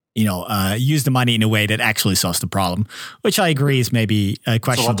 use the money in a way that actually solves the problem, which I agree is maybe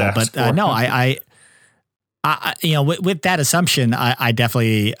questionable. But no, I with that assumption, I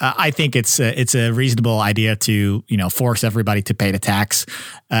definitely I think it's a reasonable idea to force everybody to pay the tax.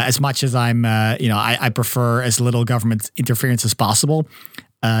 As much as I prefer as little government interference as possible.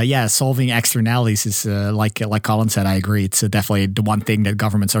 Solving externalities is like Colin said. I agree. It's definitely the one thing that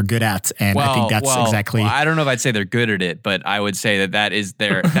governments are good at, and I think that's exactly. Well, I don't know if I'd say they're good at it, but I would say that is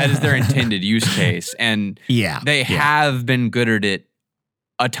their intended use case, and they have been good at it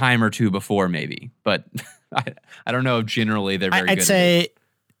a time or two before, maybe, but. I don't know if generally they're very good. I'd say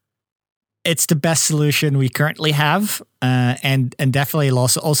it's the best solution we currently have, and definitely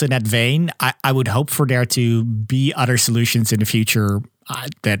also in that vein, I would hope for there to be other solutions in the future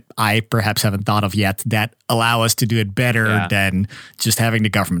that I perhaps haven't thought of yet that allow us to do it better than just having the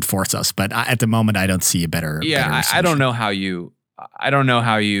government force us. But at the moment, I don't see a better. Yeah, I don't know how you.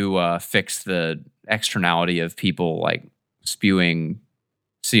 Fix the externality of people like spewing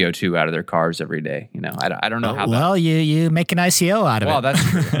CO2 out of their cars every day. You know, I don't know how. Well, you make an ICO out of it. Well, that's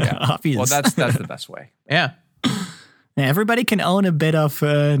true. Yeah. Obvious. Well, that's the best way. Yeah. Yeah, everybody can own a bit of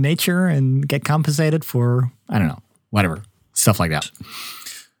nature and get compensated for, I don't know, whatever, stuff like that.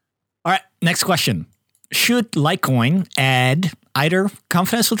 All right, next question. Should Litecoin add either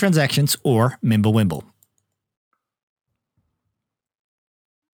confidential transactions or Mimblewimble?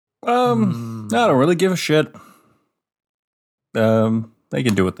 I don't really give a shit. They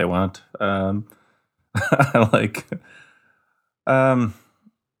can do what they want. I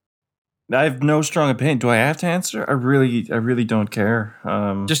have no strong opinion. Do I have to answer? I really don't care.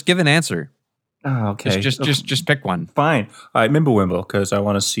 Just give an answer. Oh, okay. Just pick one. Fine. All right, Mimblewimble, because I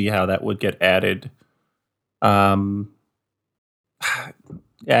want to see how that would get added. Yeah,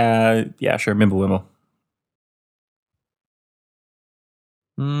 sure, Mimblewimble.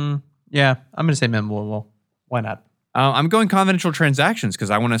 Yeah, I'm going to say Mimblewimble. Why not? I'm going confidential transactions because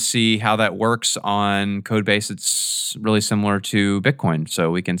I want to see how that works on code base that's really similar to Bitcoin,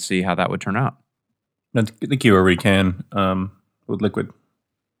 so we can see how that would turn out. I think you already can with Liquid.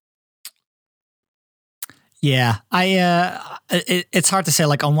 Yeah, it's hard to say.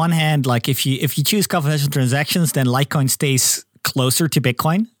 Like on one hand, like if you choose confidential transactions, then Litecoin stays closer to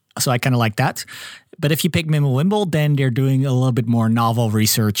Bitcoin. So I kind of like that. But if you pick Mimblewimble, then they're doing a little bit more novel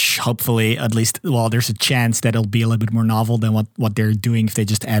research. Hopefully, at least, well, there's a chance that it'll be a little bit more novel than what they're doing if they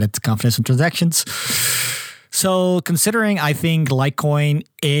just added confidential transactions. So considering, I think Litecoin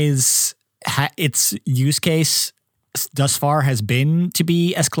is its use case thus far has been to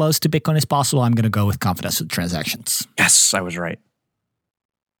be as close to Bitcoin as possible, I'm going to go with confidential transactions. Yes, I was right.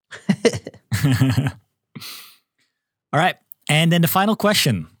 All right. And then the final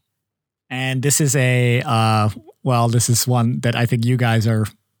question. And this is this is one that I think you guys are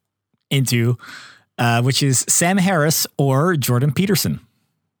into, which is Sam Harris or Jordan Peterson.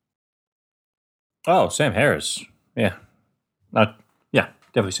 Oh, Sam Harris. Yeah.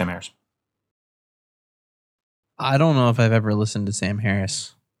 Definitely Sam Harris. I don't know if I've ever listened to Sam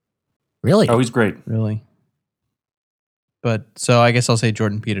Harris. Really? Oh, he's great. Really? But so I guess I'll say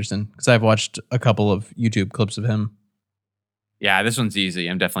Jordan Peterson because I've watched a couple of YouTube clips of him. Yeah, this one's easy.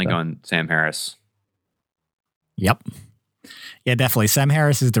 I'm definitely going Sam Harris. Yep. Yeah, definitely. Sam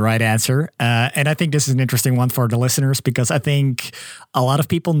Harris is the right answer. And I think this is an interesting one for the listeners because I think a lot of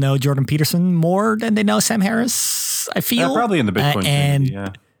people know Jordan Peterson more than they know Sam Harris, I feel. Probably in the Bitcoin community, yeah.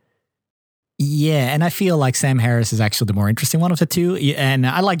 Yeah, and I feel like Sam Harris is actually the more interesting one of the two. And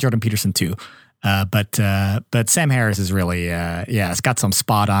I like Jordan Peterson too. But Sam Harris is really, it's got some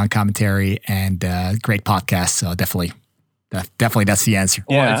spot on commentary and great podcast. So definitely that's the answer.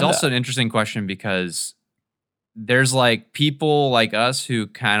 Well, it's also an interesting question because there's like people like us who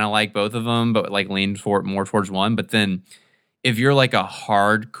kind of like both of them, but like lean more towards one. But then if you're like a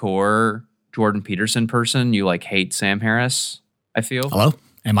hardcore Jordan Peterson person, you like hate Sam Harris, I feel. Hello?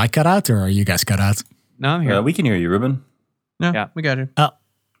 Am I cut out or are you guys cut out? No, I'm here. We can hear you, Ruben. Yeah, we got you. Oh.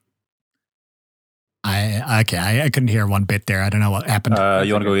 I couldn't hear one bit there. I don't know what happened.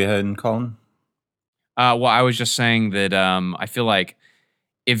 You want to go ahead and call him? Well, I was just saying that I feel like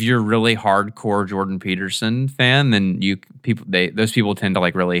if you're really hardcore Jordan Peterson fan, then those people tend to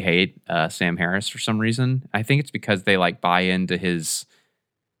like really hate Sam Harris for some reason. I think it's because they like buy into his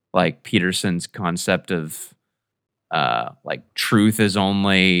like Peterson's concept of like truth is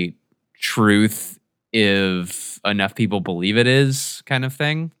only truth if enough people believe it is kind of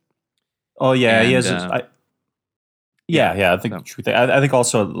thing. Oh yeah, and, he has. I think the truth. I think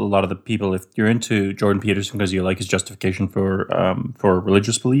also a lot of the people, if you're into Jordan Peterson because you like his justification for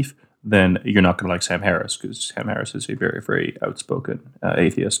religious belief, then you're not going to like Sam Harris because Sam Harris is a very, very outspoken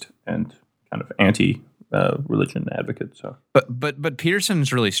atheist and kind of anti-religion advocate. So, but Peterson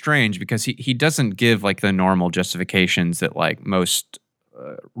is really strange because he doesn't give like the normal justifications that like most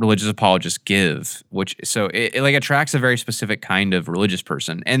religious apologists give, which so it like attracts a very specific kind of religious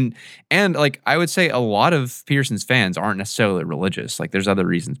person, and like I would say a lot of Peterson's fans aren't necessarily religious. Like there's other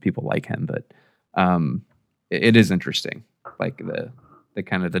reasons people like him, but it is interesting, like the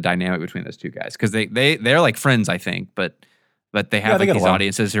kind of the dynamic between those two guys because they're like friends, I think, but they have like these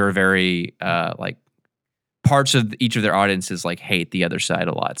audiences who are very like parts of each of their audiences like hate the other side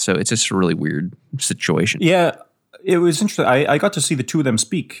a lot. So it's just a really weird situation. Yeah. It was interesting. I got to see the two of them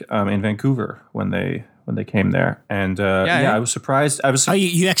speak in Vancouver when they came there, and I was surprised.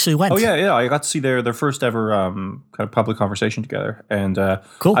 You actually went? Oh yeah. I got to see their first ever kind of public conversation together, and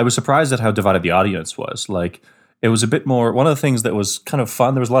cool. I was surprised at how divided the audience was. Like it was a bit more. One of the things that was kind of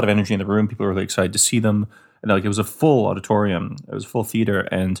fun. There was a lot of energy in the room. People were really excited to see them, and like it was a full auditorium. It was a full theater,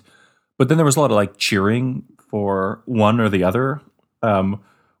 but then there was a lot of like cheering for one or the other.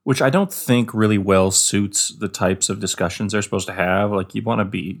 which I don't think really well suits the types of discussions they're supposed to have. Like, you want to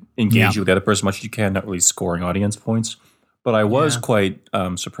be engaging with the other person as much as you can, not really scoring audience points. But I was quite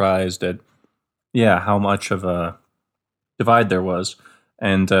surprised at, how much of a divide there was.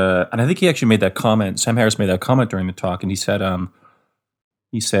 And I think he actually made that comment. Sam Harris made that comment during the talk, and he said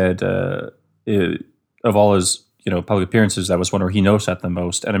of all his public appearances, that was one where he noticed that the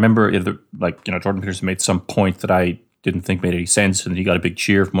most. And I remember Jordan Peterson made some point that I didn't think made any sense, and he got a big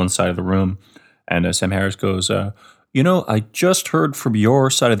cheer from one side of the room. And Sam Harris goes, I just heard from your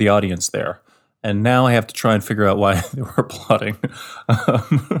side of the audience there, and now I have to try and figure out why they were applauding.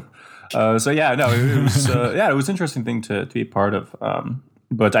 It was it was an interesting thing to be a part of.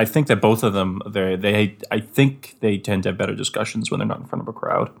 But I think that both of them, I think they tend to have better discussions when they're not in front of a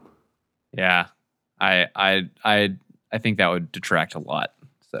crowd. Yeah, I think that would detract a lot.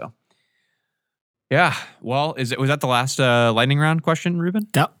 So, yeah. Well, was that the last lightning round question, Ruben?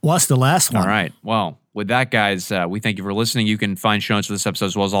 That was the last one. All right. Well, with that, guys, we thank you for listening. You can find show notes for this episode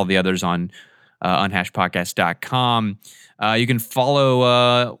as well as all the others on unhashedpodcast.com. You can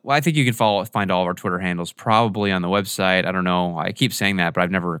follow, I think you can find all of our Twitter handles probably on the website. I don't know. I keep saying that, but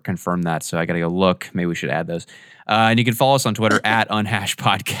I've never confirmed that, so I got to go look. Maybe we should add those. And you can follow us on Twitter at Unhashed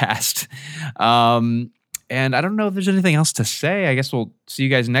Podcast. And I don't know if there's anything else to say. I guess we'll see you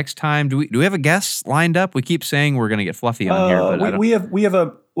guys next time. Do we have a guest lined up? We keep saying we're going to get fluffy on here, but we have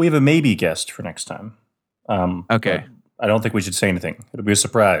a maybe guest for next time. Okay. I don't think we should say anything. It'll be a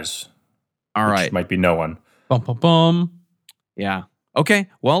surprise. All right. Which might be no one. Bum, bum, bum. Yeah. Okay.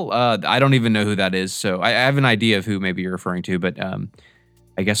 Well, I don't even know who that is, so I have an idea of who maybe you're referring to, but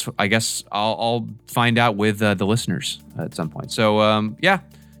I guess I'll find out with the listeners at some point. So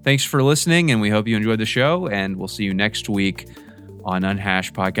thanks for listening, and we hope you enjoyed the show. And we'll see you next week on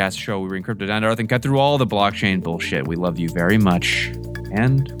Unhashed Podcast, show we bring crypto down to earth and cut through all the blockchain bullshit. We love you very much,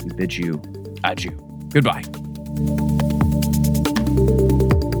 and we bid you adieu. Goodbye.